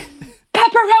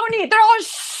 Pepperoni. They're all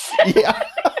Yeah.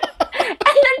 And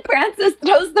then Francis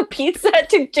throws the pizza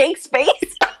to Jake's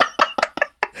face.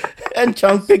 And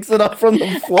Chunk picks it up from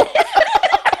the floor.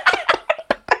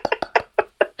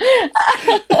 Dude,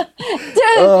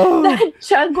 that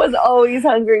Chunk was always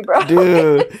hungry, bro.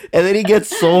 Dude. And then he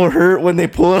gets so hurt when they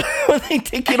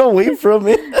take it away from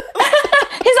him.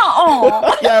 He's all,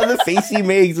 oh. Yeah, the face he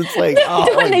makes, it's like,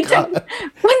 oh when my God.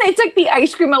 When they took the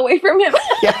ice cream away from him.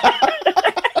 Yeah.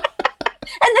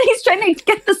 And then he's trying to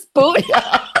get the spoon.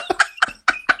 Yeah.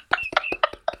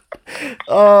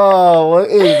 Oh, what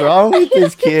is wrong with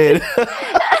this kid?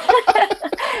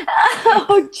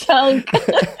 Oh, Chunk.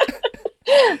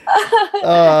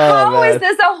 How is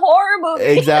this a horror movie?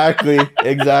 Exactly.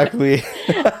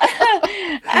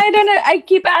 I don't know. I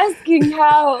keep asking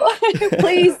how.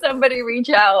 Please, somebody reach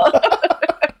out.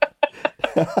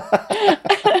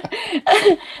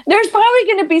 There's probably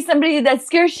going to be somebody that's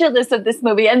scared shitless of this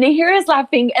movie, and they hear us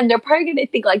laughing, and they're probably going to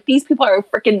think like these people are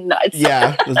freaking nuts.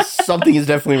 Yeah, something is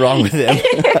definitely wrong with them.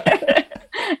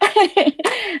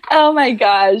 Oh my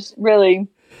gosh, really.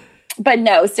 But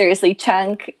no, seriously,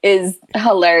 Chunk is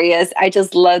hilarious. I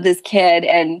just love this kid.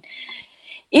 And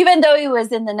even though he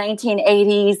was in the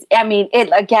 1980s, I mean,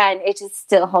 it just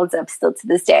still holds up still to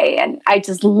this day. And I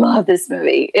just love this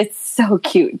movie. It's so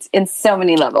cute in so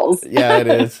many levels. Yeah, it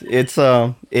is. It's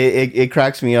it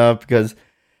cracks me up because,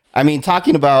 I mean,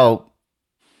 talking about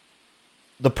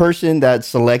the person that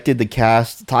selected the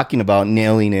cast, talking about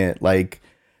nailing it, like,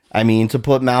 I mean, to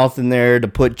put Mouth in there, to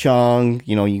put Chung,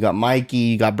 you got Mikey,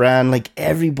 you got Brand, like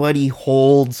everybody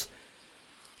holds,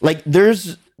 like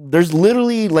there's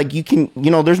literally like you can,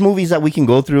 there's movies that we can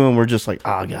go through and we're just like,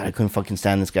 oh God, I couldn't fucking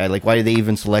stand this guy. Like, why did they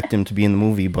even select him to be in the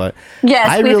movie? But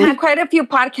yes, we've had quite a few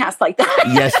podcasts like that.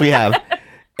 Yes, we have.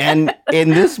 And in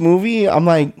this movie, I'm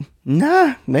like,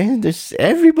 nah, man,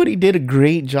 everybody did a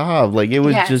great job. Like it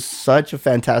was just such a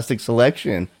fantastic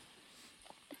selection.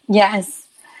 Yes.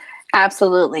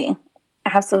 Absolutely.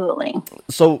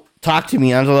 So, talk to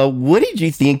me, Angela. What did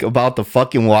you think about the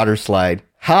fucking water slide?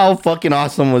 How fucking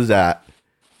awesome was that?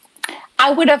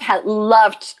 I would have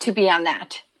loved to be on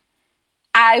that.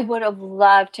 I would have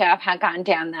loved to have gone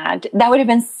down that. That would have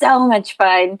been so much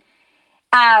fun.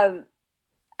 I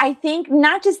think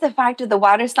not just the fact of the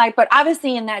water slide, but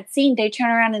obviously in that scene, they turn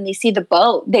around and they see the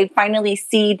boat. They finally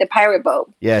see the pirate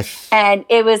boat. Yes. And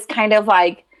it was kind of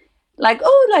like,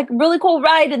 oh, like really cool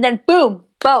ride. And then boom,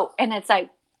 boat. And it's like,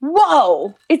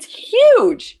 whoa, it's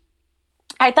huge.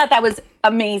 I thought that was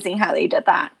amazing how they did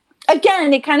that.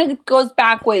 Again, it kind of goes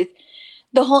back with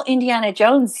the whole Indiana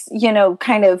Jones,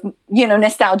 kind of,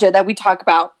 nostalgia that we talk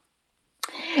about.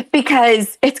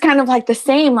 Because it's kind of like the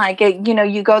same, like,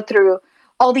 you go through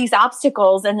all these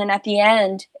obstacles and then at the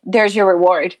end, there's your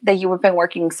reward that you have been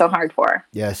working so hard for.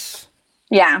 Yes.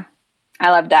 Yeah. I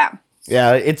love that.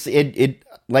 Yeah, it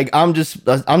like I'm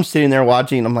sitting there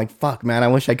watching. I'm like, fuck, man, I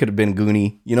wish I could have been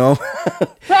Goonie.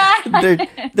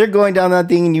 They're going down that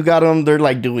thing, and you got them. They're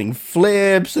like doing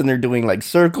flips, and they're doing like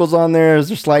circles on there as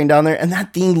they're sliding down there, and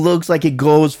that thing looks like it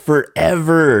goes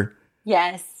forever.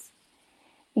 Yes,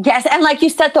 Yes, and like you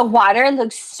said, the water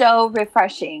looks so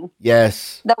refreshing.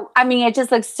 Yes. It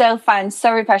just looks so fun,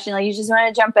 so refreshing. Like you just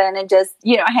want to jump in and just,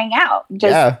 hang out.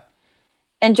 Just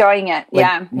enjoying it.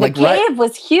 The cave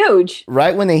was huge.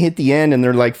 Right when they hit the end and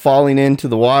they're like falling into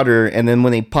the water, and then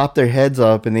when they pop their heads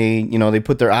up and they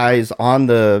put their eyes on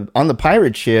the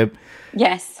pirate ship.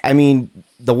 Yes. I mean,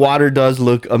 the water does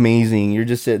look amazing. You're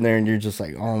just sitting there and you're just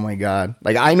like, oh my God.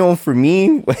 Like, I know for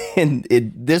me,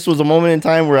 this was a moment in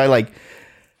time where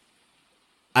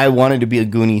I wanted to be a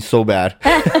Goonie so bad.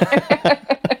 Nando,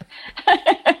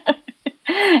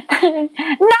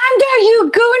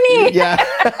 you Goonie! Yeah.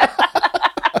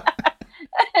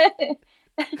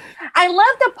 I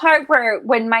love the part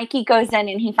when Mikey goes in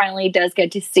and he finally does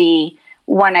get to see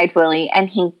One-Eyed Willie and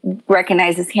he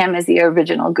recognizes him as the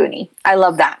original Goonie. I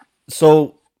love that.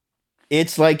 So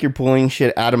it's like you're pulling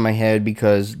shit out of my head,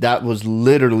 because that was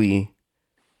literally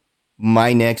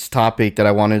my next topic that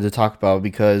I wanted to talk about,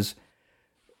 because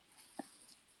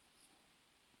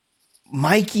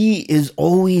Mikey is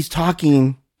always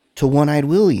talking to One-Eyed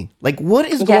Willie. Like, what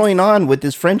is going on with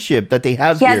this friendship that they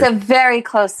have He here? has a very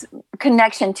close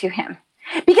connection to him.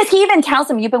 Because he even tells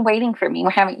him, you've been waiting for me,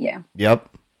 haven't you? Yep.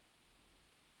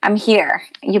 I'm here.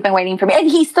 You've been waiting for me. And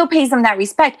he still pays him that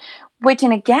respect, which,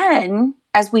 and again,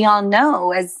 as we all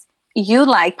know, as you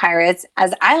like pirates,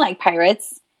 as I like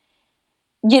pirates,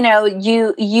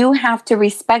 you have to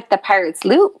respect the pirate's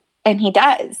loot. And he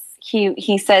does.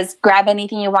 He says, grab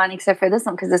anything you want except for this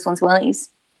one, because this one's Willie's.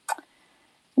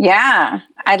 Yeah,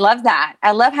 I love that.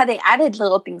 I love how they added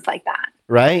little things like that.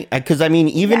 Right? Because I mean,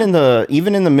 even in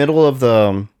the middle of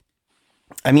the,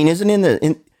 I mean, isn't it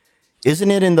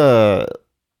in the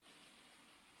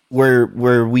where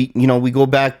we we go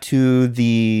back to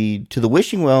the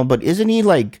wishing well, but isn't he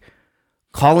like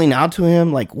calling out to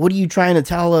him, like, what are you trying to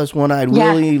tell us, One-Eyed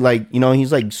Willie? Like,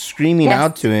 he's like screaming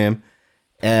out to him,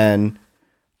 and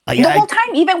the whole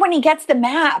time, even when he gets the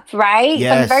map, right?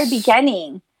 Yes. From the very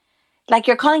beginning. Like,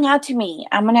 you're calling out to me.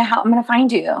 I'm gonna find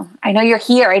you. I know you're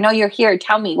here.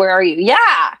 Tell me, where are you?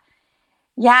 Yeah.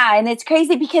 Yeah. And it's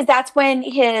crazy because that's when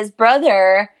his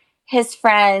brother, his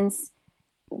friends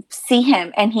see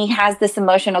him, and he has this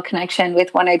emotional connection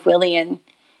with One-Eyed Willie, and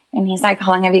he's like,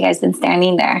 how long have you guys been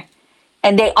standing there?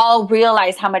 And they all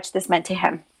realize how much this meant to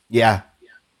him. Yeah.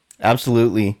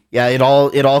 Absolutely. Yeah, it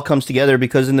all comes together,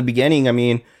 because in the beginning, I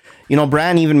mean,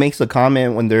 Bran even makes a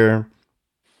comment when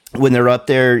they're up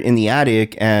there in the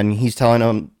attic, and he's telling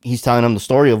them the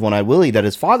story of One-Eyed Willie that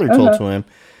his father told to him.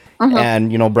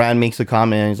 And Bran makes a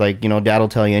comment, he's like, Dad'll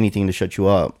tell you anything to shut you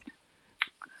up.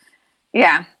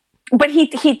 Yeah. But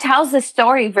he tells the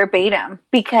story verbatim,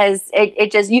 because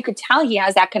it just, you could tell he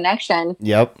has that connection.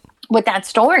 Yep. With that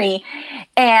story.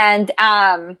 And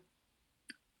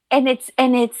it's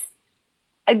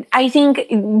I think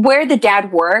where the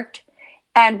dad worked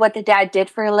and what the dad did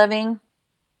for a living,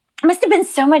 it must have been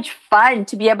so much fun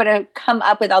to be able to come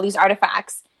up with all these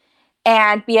artifacts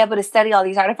and be able to study all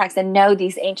these artifacts and know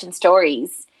these ancient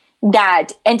stories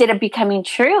that ended up becoming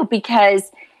true. Because,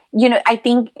 I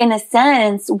think in a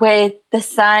sense with the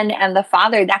son and the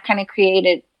father, that kind of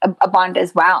created a bond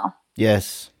as well.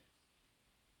 Yes.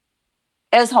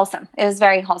 It was wholesome. It was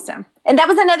very wholesome. And that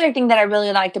was another thing that I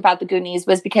really liked about the Goonies,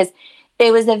 was because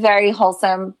it was a very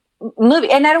wholesome movie.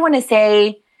 And I don't want to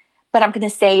say, but I'm going to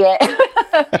say it.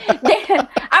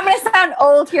 I'm going to sound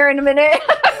old here in a minute.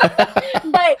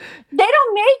 But they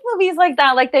don't make movies like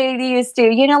that like they used to.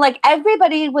 Like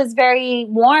everybody was very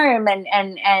warm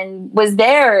and was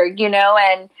there,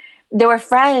 and they were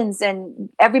friends, and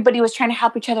everybody was trying to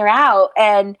help each other out.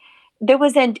 And there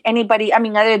wasn't anybody,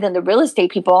 other than the real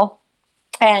estate people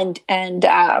and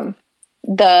the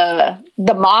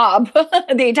mob,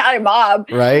 the entire mob,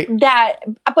 right?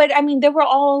 But they were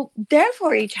all there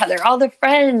for each other, all the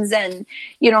friends, and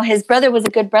his brother was a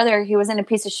good brother. He wasn't a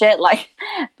piece of shit like,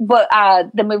 but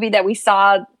the movie that we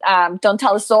saw, Don't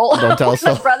Tell a Soul. Don't Tell a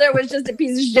Soul. The brother was just a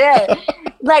piece of shit.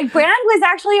 Like Brand was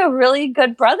actually a really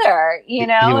good brother, he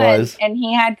was. And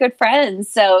he had good friends.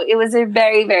 So it was a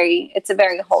very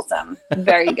wholesome,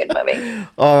 very good movie.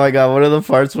 Oh my God, one of the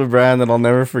parts with Brand that I'll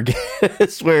never forget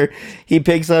is where he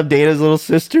picks up Dana's little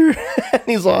sister and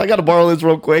he's like, I gotta borrow this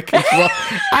real quick. And she's like,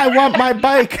 I want my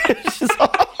bike. She's like,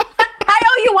 I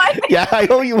owe you one. Yeah, I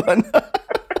owe you one.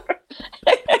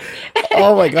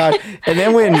 Oh my God. And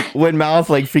then when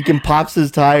Mouth like freaking pops his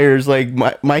tires, like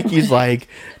Mikey's like,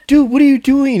 dude, what are you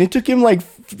doing? It took him like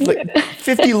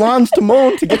 50 lawns to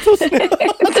mow to get those.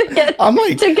 I'm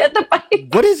like, to get the bike.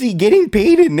 What is he getting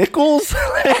paid in nickels?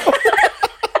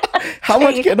 How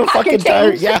much can a fucking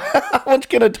tire? Yeah, how much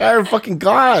can a tire fucking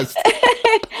cost?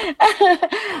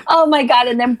 Oh my God.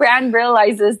 And then Bran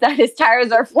realizes that his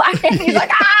tires are flat and he's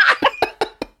like, ah!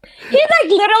 He like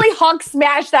literally Hulk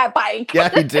smashed that bike. Yeah,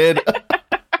 he did. And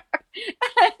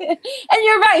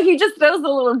you're right. He just throws the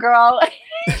little girl.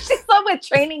 She's on with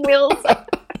training wheels.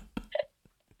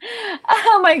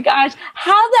 Oh my gosh.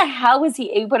 How the hell was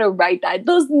he able to write that?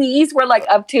 Those knees were like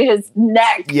up to his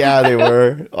neck. Yeah, they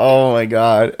were. Oh my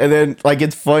God. And then like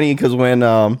it's funny because when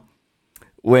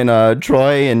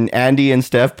Troy and Andy and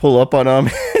Steph pull up on him,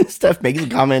 and Steph makes a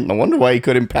comment, I wonder why he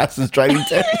couldn't pass his driving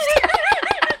test.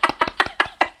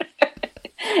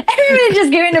 Everybody's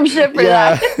just giving him shit for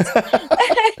that.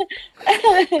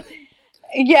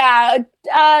 Yeah.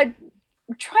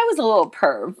 Troy was a little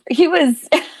perv. He was.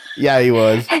 Yeah, he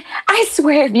was. I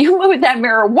swear, if you move that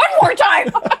mirror one more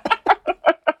time.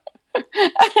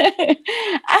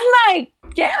 I'm like,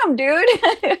 damn, dude.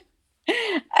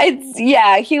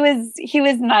 He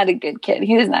was not a good kid.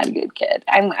 He was not a good kid.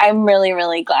 I'm really,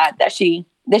 really glad that she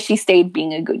stayed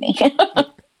being a Goonie.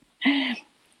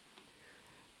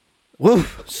 Woo.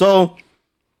 So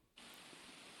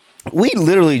we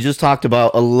literally just talked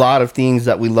about a lot of things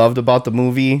that we loved about the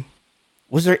movie.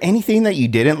 Was there anything that you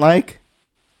didn't like?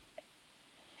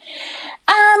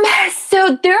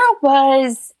 So there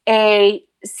was a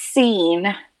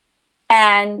scene,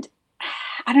 and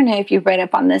I don't know if you've read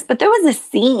up on this, but there was a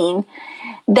scene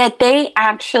that they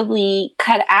actually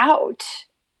cut out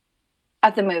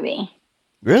of the movie.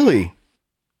 Really?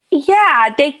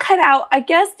 Yeah, they cut out. I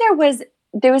guess there was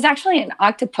actually an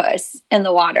octopus in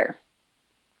the water.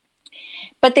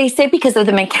 But they say because of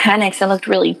the mechanics, it looked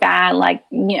really bad. Like,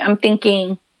 I'm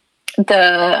thinking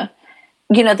the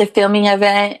filming of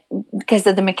it, because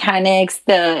of the mechanics,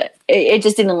 it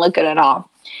just didn't look good at all.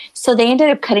 So they ended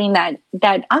up cutting that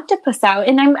octopus out,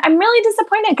 and I'm really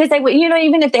disappointed because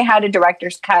even if they had a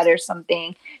director's cut or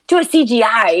something, do a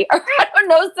CGI or I don't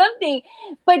know something,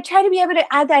 but try to be able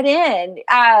to add that in.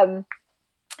 I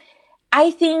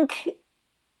think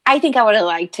I would have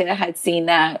liked to have seen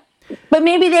that, but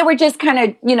maybe they were just kind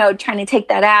of trying to take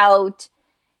that out.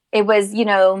 It was it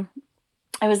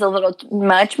was a little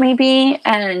much maybe,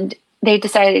 and they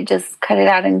decided to just cut it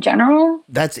out in general.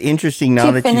 That's interesting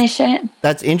now to finish it.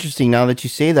 That's interesting now that you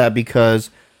say that, because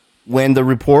when the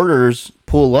reporters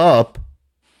pull up,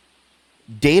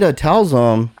 Data tells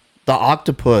them the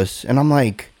octopus, and I'm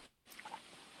like,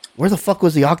 where the fuck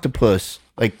was the octopus?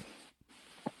 Like,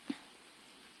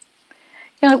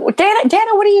 Dana, what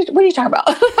are you talking about?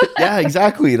 Yeah,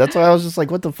 exactly. That's why I was just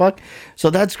like, what the fuck? So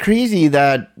that's crazy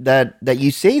that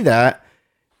you say that,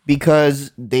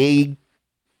 because they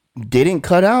didn't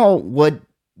cut out what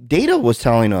Data was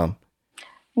telling them.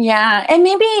 Yeah, and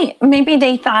maybe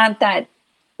they thought that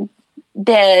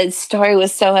the story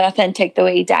was so authentic the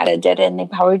way Data did it, and they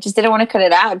probably just didn't want to cut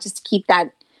it out, just to keep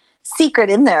that secret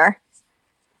in there.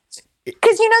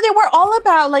 Because they were all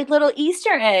about like little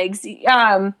Easter eggs.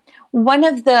 One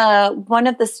of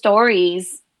the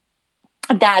stories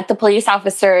that the police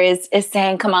officer is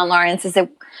saying, "Come on, Lawrence, is it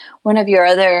one of your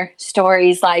other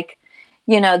stories, like,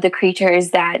 the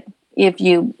creatures that if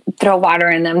you throw water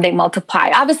in them, they multiply."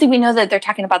 Obviously, we know that they're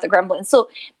talking about the gremlins. So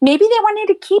maybe they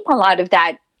wanted to keep a lot of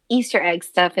that Easter egg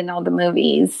stuff in all the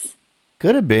movies.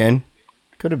 Could have been.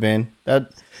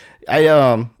 That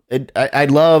I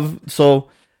love. So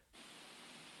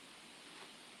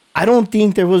I don't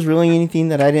think there was really anything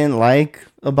that I didn't like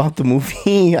about the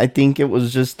movie. I think it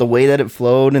was just the way that it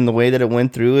flowed and the way that it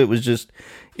went through. It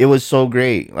was so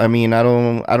great. I mean, I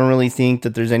don't really think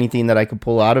that there's anything that I could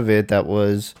pull out of it that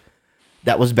was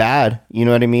bad. You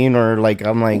know what I mean? Or like,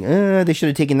 I'm like, they should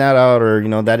have taken that out, or,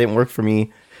 that didn't work for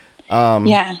me.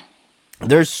 Yeah.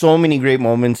 There's so many great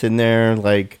moments in there.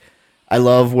 Like, I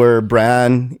love where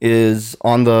Bran is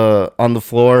on the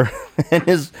floor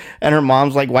and her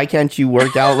mom's like, "Why can't you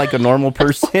work out like a normal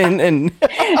person?" And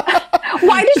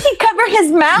why does he cover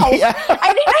his mouth? Yeah.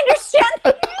 I didn't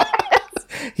understand.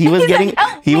 He was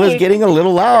getting a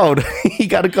little loud. He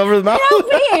got to cover the mouth. Help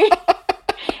me.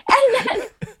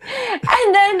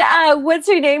 And then what's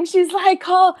her name? She's like,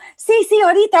 "Oh, sí,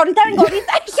 ahorita."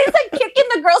 She's like kicking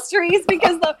the groceries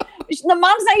because the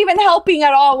mom's not even helping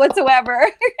at all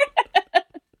whatsoever.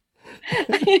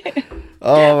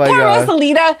 Oh my God. Poor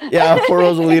Rosalita. Yeah, poor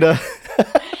Rosalita.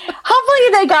 Hopefully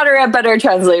they got her a better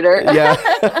translator. Yeah.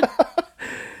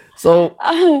 So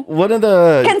one of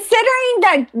the,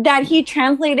 considering that he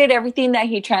translated everything that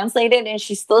he translated and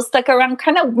she still stuck around,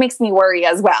 kind of makes me worry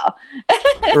as well.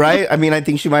 Right? I mean, I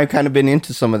think she might have kind of been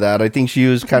into some of that. I think she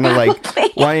was kind of like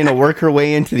wanting to work her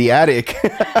way into the attic.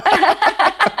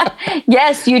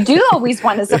 Yes, you do always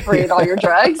want to separate all your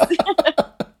drugs.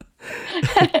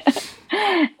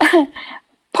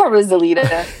 Poor Poor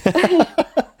Rosalita.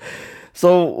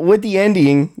 So with the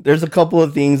ending, there's a couple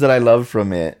of things that I love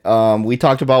from it. We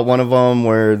talked about one of them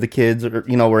where the kids,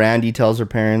 where Andy tells her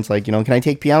parents, like, can I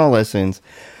take piano lessons?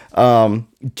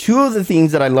 Two of the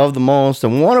things that I love the most,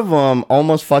 and one of them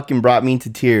almost fucking brought me to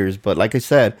tears. But like I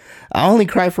said, I only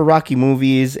cry for Rocky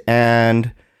movies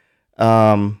and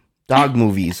dog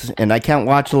movies, and I can't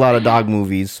watch a lot of dog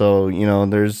movies. So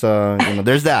there's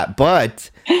that. But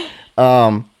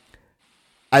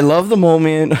I love the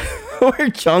moment where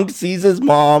Chunk sees his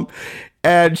mom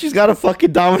and she's got a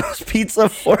fucking Domino's pizza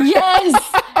for him. Yes.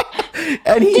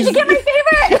 And did you get my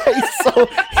favorite?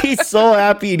 Yeah, he's so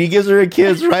happy, and he gives her a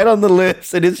kiss right on the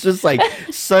lips, and it's just like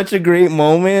such a great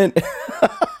moment.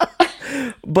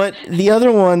 But the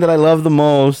other one that I love the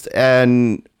most,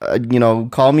 and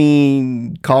call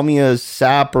me a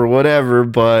sap or whatever,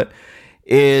 but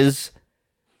is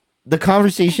the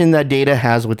conversation that Data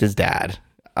has with his dad.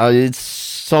 It's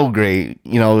so great.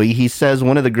 He says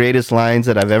one of the greatest lines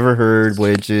that I've ever heard,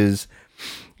 which is,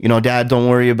 Dad, don't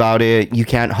worry about it. You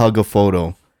can't hug a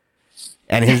photo.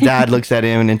 And his dad looks at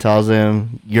him and tells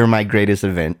him, "You're my greatest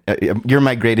you're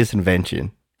my greatest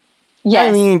invention." Yes.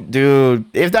 I mean, dude,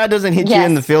 if that doesn't hit you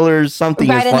in the fillers, something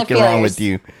is fucking wrong with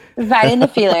you. Right in the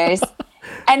feelers.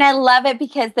 And I love it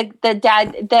because the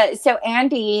dad, so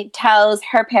Andy tells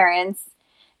her parents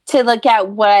to look at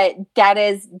what dad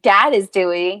is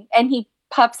doing, and he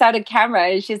pops out a camera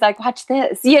and she's like, "Watch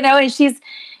this," and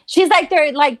she's like,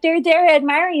 they're there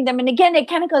admiring them. And again, it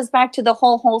kind of goes back to the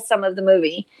whole wholesome of the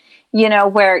movie,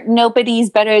 where nobody's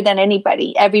better than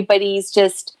anybody. Everybody's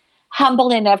just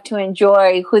humble enough to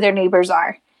enjoy who their neighbors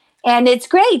are. And it's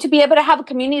great to be able to have a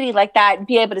community like that and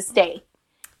be able to stay.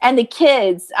 And the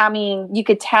kids, I mean, you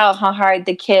could tell how hard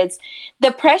the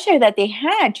pressure that they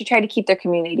had to try to keep their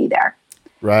community there.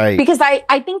 Right. Because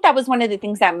I think that was one of the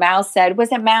things that Mouth said.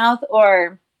 Was it Mouth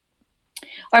or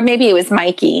maybe it was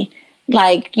Mikey?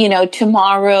 Like,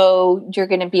 tomorrow you're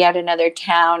going to be at another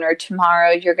town, or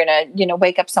tomorrow you're going to,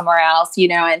 wake up somewhere else,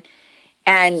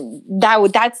 and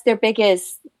that's their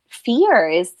biggest fear,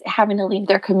 is having to leave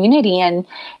their community. And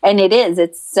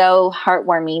it's so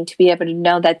heartwarming to be able to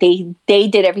know that they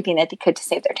did everything that they could to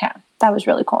save their town. That was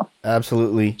really cool.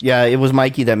 Absolutely. Yeah. It was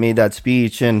Mikey that made that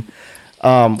speech. And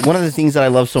one of the things that I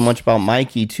love so much about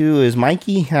Mikey too, is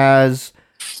Mikey has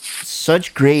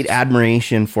such great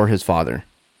admiration for his father.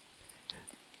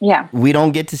 Yeah. We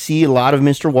don't get to see a lot of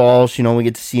Mr. Walsh. We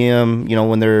get to see him,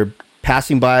 when they're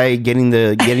passing by, getting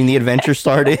the adventure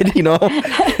started,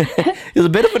 He's a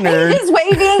bit of a nerd. He's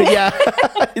waving. Yeah.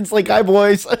 It's like, "Hi,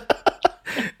 boys."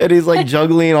 And he's like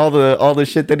juggling all the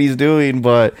shit that he's doing.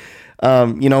 But,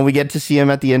 we get to see him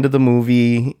at the end of the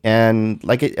movie. And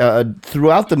like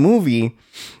throughout the movie,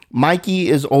 Mikey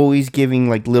is always giving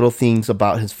like little things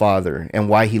about his father and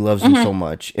why he loves him so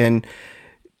much. And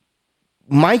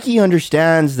Mikey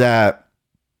understands that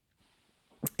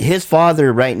his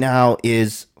father right now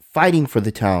is fighting for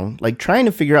the town, like trying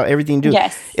to figure out everything to do.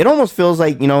 Yes. It almost feels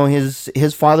like,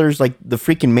 his father's like the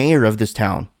freaking mayor of this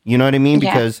town. You know what I mean?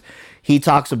 Yeah. Because he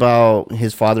talks about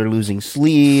his father losing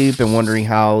sleep and wondering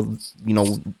how,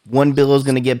 one bill is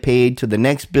going to get paid to the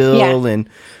next bill, and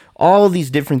all of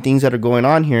these different things that are going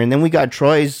on here. And then we got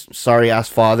Troy's sorry ass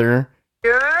father.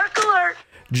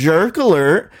 Jerk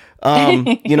alert.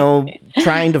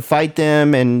 Trying to fight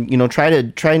them and,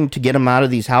 trying to get them out of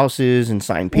these houses and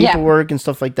sign paperwork and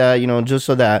stuff like that, just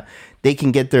so that they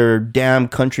can get their damn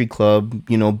country club,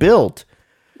 built.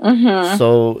 Mm-hmm.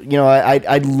 So,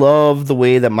 I love the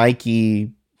way that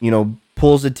Mikey,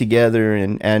 pulls it together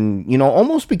and,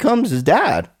 almost becomes his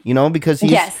dad, because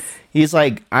he's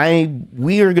like,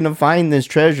 we are going to find this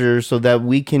treasure so that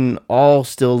we can all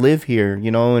still live here,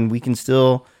 and we can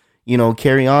still,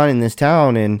 carry on in this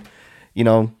town. And,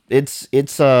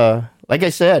 it's like I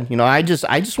said, I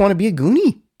just want to be a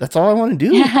Goonie. That's all I want to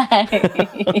do.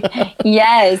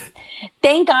 Yes.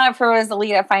 Thank God for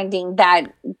Rosalita finding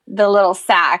the little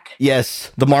sack.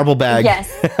 Yes. The marble bag.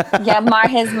 Yes. Yeah.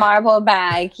 His marble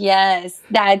bag. Yes.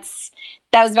 That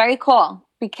was very cool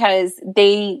because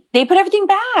they put everything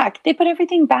back.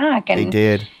 And they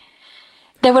did.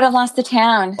 They would have lost the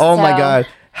town. Oh my God.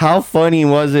 How funny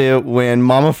was it when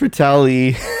Mama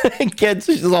Fratelli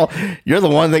she's all, you're the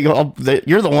one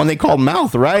they call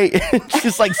Mouth, right?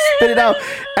 She's like, spit it out.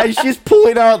 And she's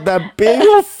pulling out that big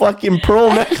old fucking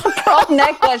pearl necklace. Pearl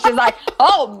necklace. She's like,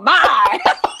 "Oh my."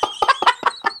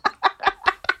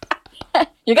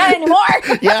 You got any more?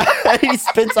 Yeah. And he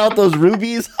spits out those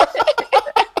rubies.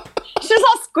 She's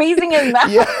all squeezing his mouth.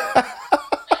 Yeah.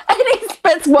 And he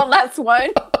spits one last one.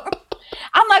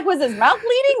 I'm like, was his mouth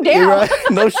bleeding? Damn. Right.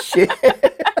 No shit.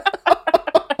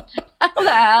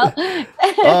 What the hell?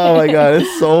 Oh my god,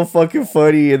 it's so fucking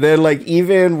funny. And then like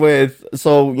even with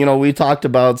we talked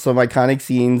about some iconic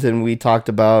scenes and we talked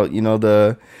about,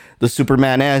 the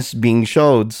Superman S being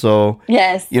showed. So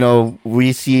Yes.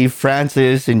 We see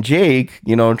Francis and Jake,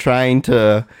 trying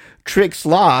to trick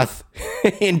Sloth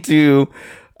into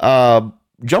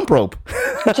jump rope.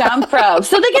 Jump rope.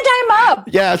 So they can tie him up.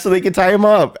 Yeah, so they can tie him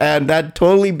up. And that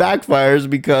totally backfires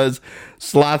because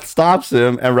Sloth stops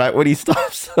him, and right when he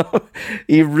stops him,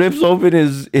 he rips open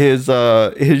his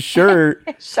shirt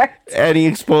and he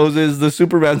exposes the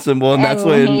Superman symbol, and that's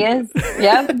when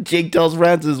Jake tells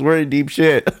Francis we're in deep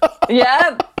shit.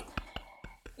 Yep.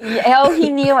 Oh,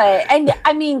 he knew it. And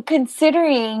I mean,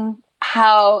 considering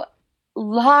how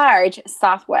large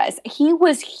Sloth was, he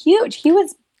was huge. He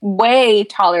was way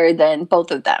taller than both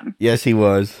of them. Yes, he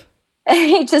was.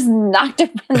 He just knocked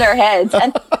them in their heads,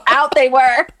 and out they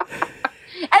were.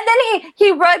 And then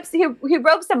he ropes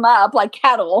them up like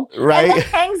cattle, right? And then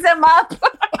hangs them up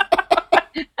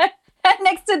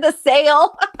next to the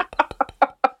sail.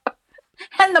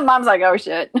 And the mom's like, "Oh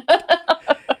shit!" Talk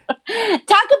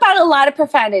about a lot of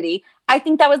profanity. I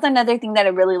think that was another thing that I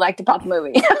really liked about the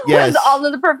movie. Yes, was all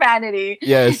of the profanity.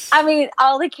 Yes, I mean,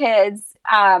 all the kids.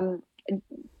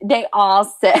 They all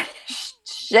said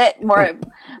shit more than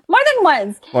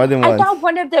once. More than once. I thought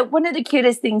one of the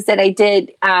cutest things that I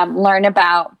did learn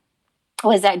about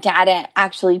was that Dad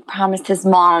actually promised his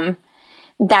mom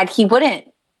that he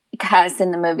wouldn't cuss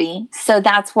in the movie. So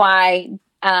that's why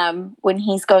when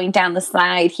he's going down the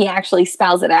slide, he actually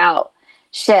spells it out,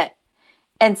 shit,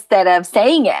 instead of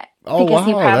saying it. Oh,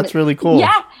 wow, that's really cool.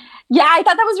 Yeah, I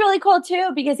thought that was really cool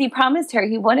too because he promised her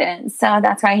he wouldn't. So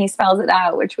that's why he spells it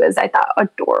out, which was, I thought,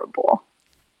 adorable.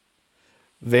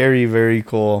 Very, very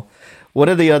cool. One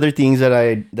of the other things that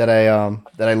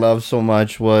I love so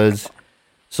much was,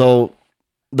 so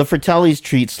the Fratellis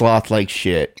treat Sloth like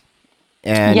shit.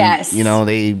 And,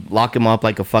 they lock him up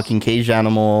like a fucking cage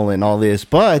animal and all this.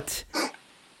 But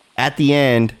at the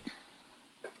end,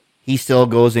 he still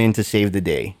goes in to save the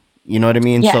day. You know what I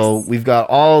mean? Yes. So we've got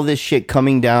all this shit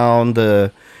coming down.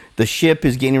 The ship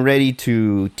is getting ready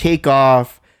to take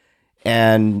off.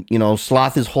 And,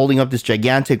 Sloth is holding up this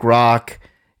gigantic rock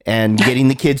and getting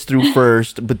the kids through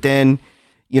first. But then,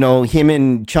 him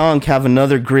and Chunk have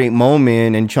another great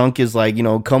moment. And Chunk is like,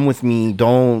 come with me.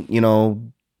 Don't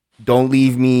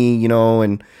leave me,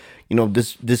 and,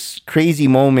 this crazy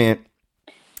moment.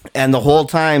 And the whole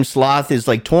time Sloth is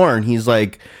like torn. He's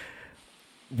like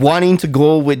wanting to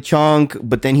go with Chunk,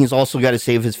 but then he's also got to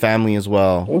save his family as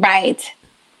well. Right.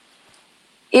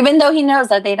 Even though he knows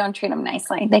that they don't treat him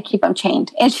nicely, they keep him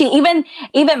chained. And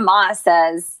even Ma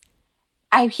says,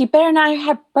 he better not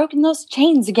have broken those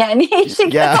chains again. She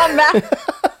gets on back.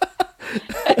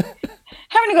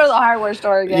 Having to go to the hardware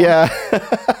store again. Yeah.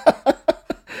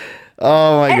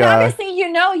 Oh my God. And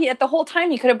obviously, the whole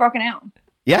time he could have broken out.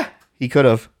 Yeah, he could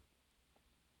have.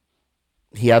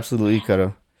 He absolutely could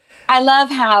have. I love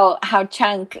how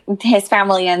Chunk, his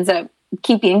family ends up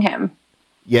keeping him.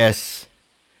 Yes.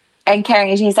 And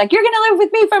carrying, he's like, "You're gonna live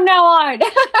with me from now on."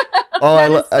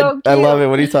 Oh, I love it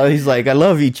when he's like, "I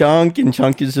love you, Chunk," and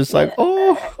Chunk is just like,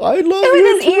 "Oh, I love you."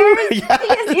 With his ears,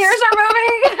 his ears are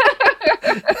moving.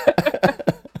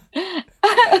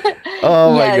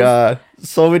 Oh my God,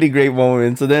 so many great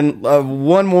moments. And then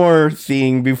one more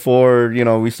thing before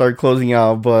we start closing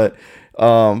out, but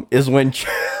is when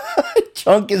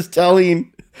Chunk is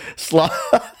telling Sloth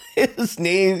his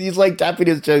name. He's like tapping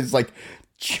his chest. He's like,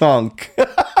 "Chunk."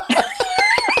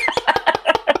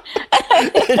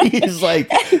 And he's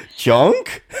like,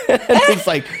 "Chunk?" And it's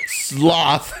like,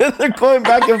 "Sloth." And they're going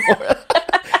back and forth.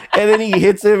 And then he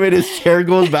hits him and his chair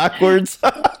goes backwards.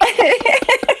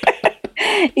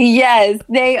 Yes,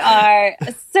 they are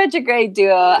such a great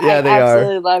duo. Yeah, I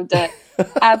absolutely loved it.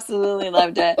 Absolutely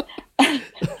loved it.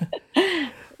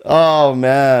 Oh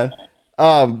man.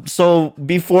 So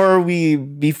before we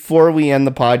end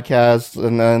the podcast,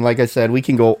 and then like I said, we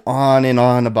can go on and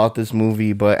on about this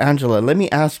movie, but Angela, let me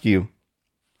ask you,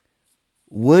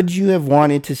 would you have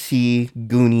wanted to see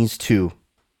Goonies 2?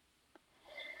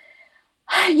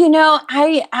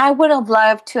 I would have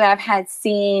loved to have had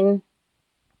seen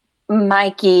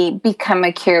Mikey become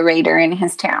a curator in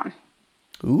his town.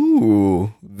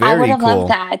 Ooh, very cool. I would have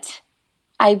loved that.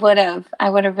 I would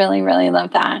have really, really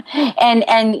loved that.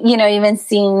 And even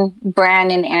seeing Bran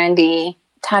and Andy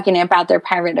talking about their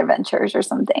pirate adventures or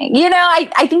something.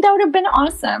 I think that would have been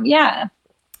awesome. Yeah.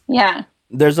 Yeah.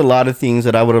 There's a lot of things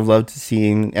that I would have loved to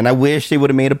see, and I wish they would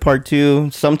have made a part 2.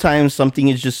 Sometimes something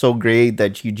is just so great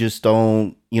that you just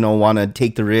don't, want to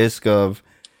take the risk of,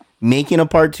 making a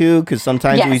part 2? Because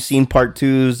sometimes Yes. we've seen part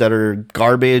 2s that are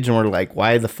garbage, and we're like,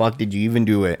 why the fuck did you even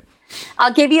do it?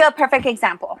 I'll give you a perfect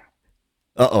example.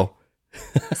 Uh-oh.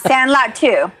 Sandlot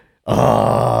 2.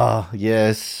 Oh,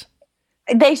 yes.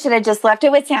 They should have just left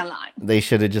it with Sandlot. They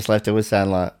should have just left it with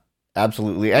Sandlot.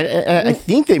 Absolutely. I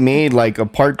think they made like a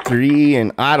part 3,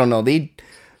 and I don't know. They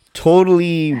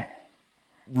totally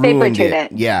ruined butchered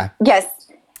it. it. Yeah.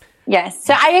 Yes.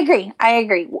 So I agree.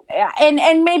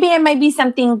 And maybe it might be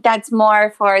something that's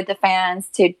more for the fans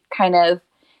to kind of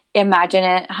imagine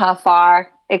it, how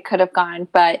far it could have gone.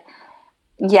 But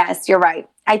yes, you're right.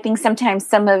 I think sometimes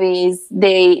some movies,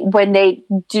 when they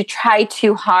do try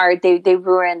too hard, they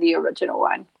ruin the original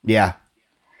one. Yeah.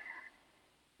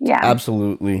 Yeah.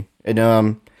 Absolutely. And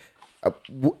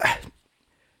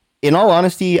in all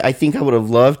honesty, I think I would have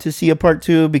loved to see a part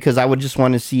 2, because I would just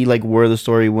want to see like where the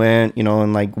story went,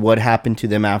 and like what happened to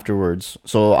them afterwards.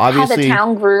 So obviously, how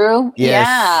the town grew. Yes,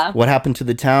 Yeah. what happened to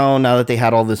the town now that they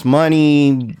had all this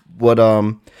money? What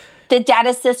Did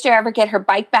Dada's sister ever get her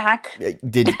bike back?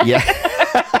 yeah.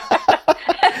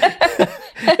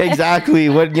 Exactly.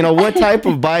 What type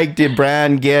of bike did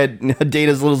Bran get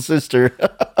Data's little sister?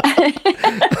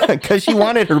 Because she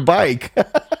wanted her bike.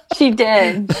 She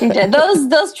did.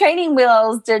 Those training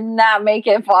wheels did not make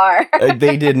it far.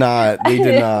 They did not.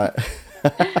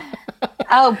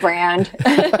 Oh, Brand.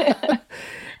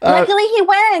 Luckily he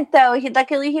went, though.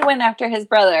 Luckily he went after his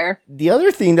brother. The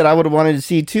other thing that I would have wanted to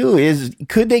see, too, is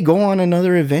could they go on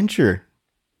another adventure?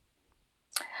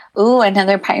 Ooh,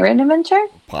 another pirate adventure?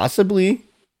 Possibly.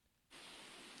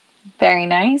 Very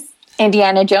nice.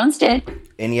 Indiana Jones did.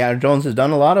 Indiana Jones has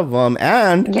done a lot of them,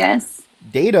 and Yes.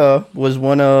 Data was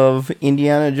one of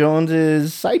Indiana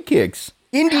Jones's sidekicks.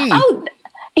 Indy. Oh,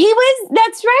 he was.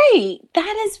 That's right.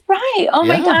 That is right. Oh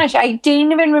my Yeah. gosh, I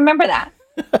didn't even remember that.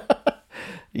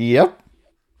 Yep.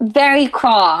 Very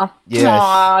craw. Yes.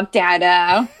 Aw,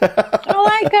 Dada.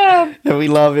 I like him. We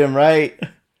love him, right?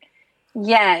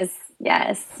 Yes.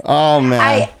 Oh,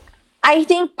 man. I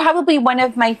think probably one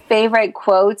of my favorite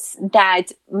quotes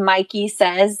that Mikey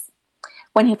says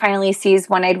when he finally sees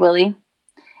One-Eyed Willie,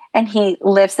 and he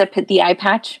lifts up the eye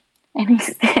patch, and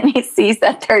he sees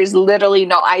that there's literally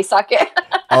no eye socket.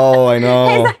 Oh, I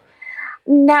know. Like,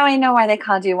 now I know why they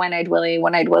called you One-Eyed Willie.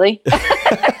 One-Eyed Willie.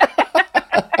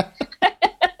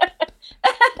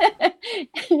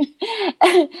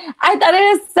 I thought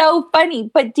it was so funny.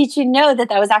 But did you know that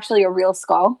was actually a real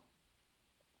skull?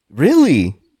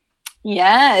 Really?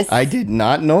 Yes. I did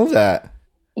not know that.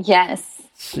 Yes.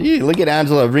 Gee, look at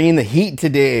Angela bringing the heat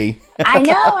today. I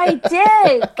know, I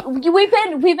did.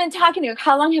 We've been talking.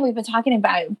 How long have we been talking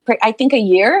about it? I think a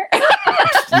year.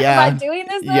 Yeah. About doing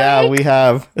this movie? Yeah, we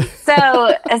have.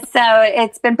 So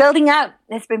it's been building up.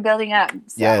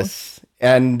 So. Yes.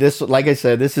 And this, like I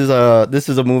said, this is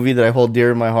a movie that I hold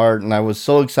dear in my heart, and I was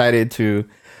so excited to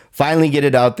finally get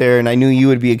it out there, and I knew you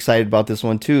would be excited about this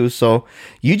one too. So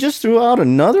you just threw out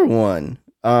another one,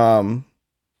 The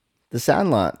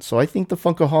Sandlot. So I think the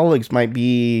Funkaholiks might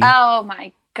be. Oh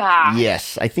my god.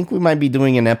 Yes, I think we might be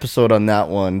doing an episode on that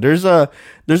one. There's a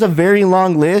very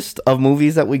long list of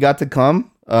movies that we got to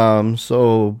come.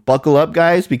 So buckle up,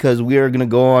 guys, because we are gonna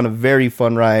go on a very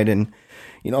fun ride, and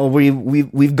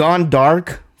we've gone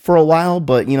dark for a while,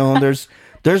 but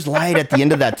there's light at the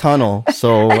end of that tunnel.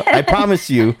 So I promise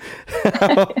you,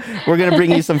 we're gonna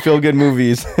bring you some feel good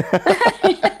movies.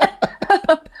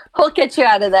 We'll get you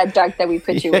out of that dark that we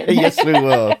put you in. Yes, we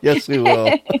will. Yes, we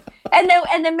will.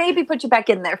 And then maybe put you back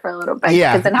in there for a little bit.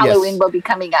 Yeah, because then Halloween will be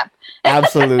coming up.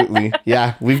 Absolutely.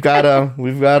 Yeah, we've got a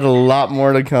lot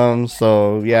more to come.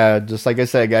 So yeah, just like I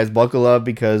said, guys, buckle up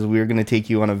because we're gonna take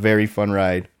you on a very fun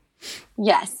ride.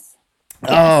 Yes.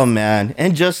 Oh man.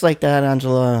 And just like that,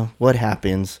 Angela, what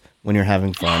happens when you're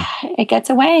having fun? It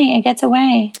gets away.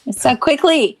 It's so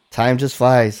quickly. Time just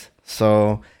flies.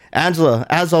 So Angela,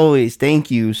 as always,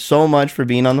 thank you so much for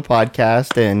being on the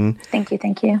podcast and Thank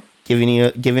you.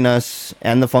 Giving us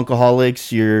and the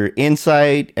Funkaholiks your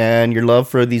insight and your love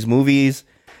for these movies.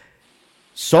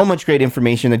 So much great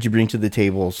information that you bring to the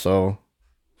table. So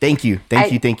thank you.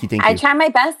 Thank you. I try my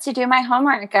best to do my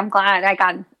homework. I'm glad I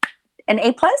got an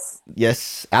A+.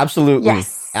 Yes, absolutely.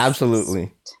 Yes.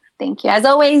 Absolutely. Thank you. As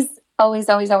always, I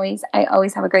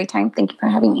always have a great time. Thank you for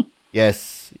having me.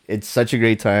 Yes, it's such a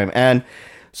great time. And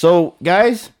so,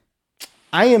 guys,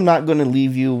 I am not going to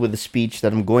leave you with a speech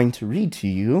that I'm going to read to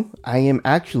you. I am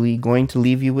actually going to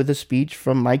leave you with a speech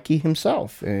from Mikey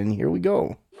himself. And here we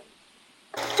go.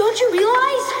 Don't you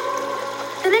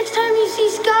realize? The next time you see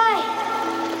Sky,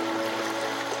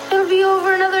 it'll be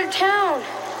over another town.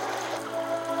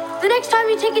 The next time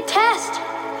you take a test,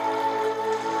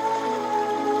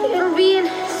 it'll be in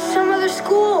some other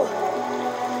school.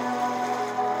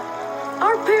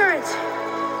 Our parents,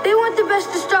 they want the best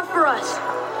of stuff for us.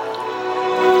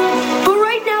 But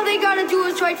right now they gotta do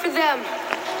what's right for them.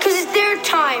 Cause it's their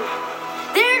time.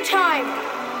 Their time.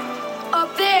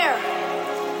 Up there.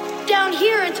 Down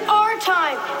here, it's our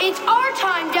time. It's our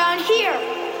time down here.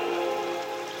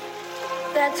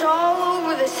 That's all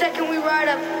over the second we ride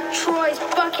up Troy's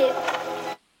bucket.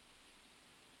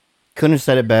 Couldn't have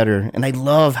said it better. And I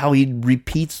love how he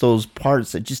repeats those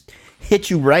parts that just hit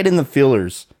you right in the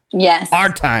feelers. Yes. Our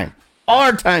time.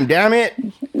 Our time, damn it.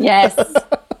 Yes.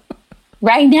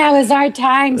 Right now is our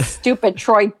time, stupid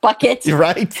Troy bucket.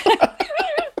 Right?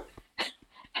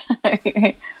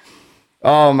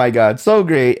 Oh my God. So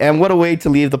great. And what a way to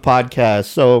leave the podcast.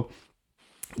 So,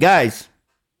 guys,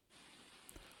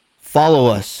 follow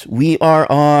us. We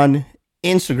are on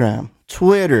Instagram,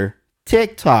 Twitter,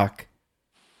 TikTok,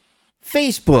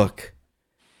 Facebook.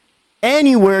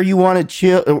 Anywhere you want to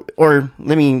chill, or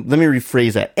let me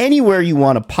rephrase that. Anywhere you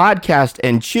want to podcast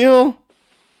and chill,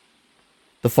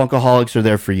 the Funkaholiks are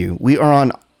there for you. We are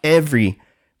on every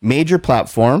major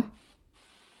platform.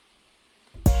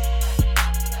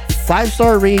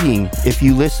 5-star rating if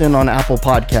you listen on Apple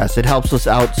Podcasts. It helps us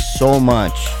out so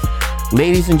much.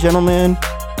 Ladies and gentlemen,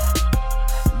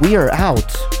 we are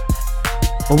out.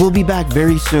 But we'll be back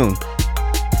very soon.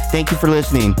 Thank you for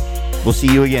listening. We'll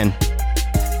see you again.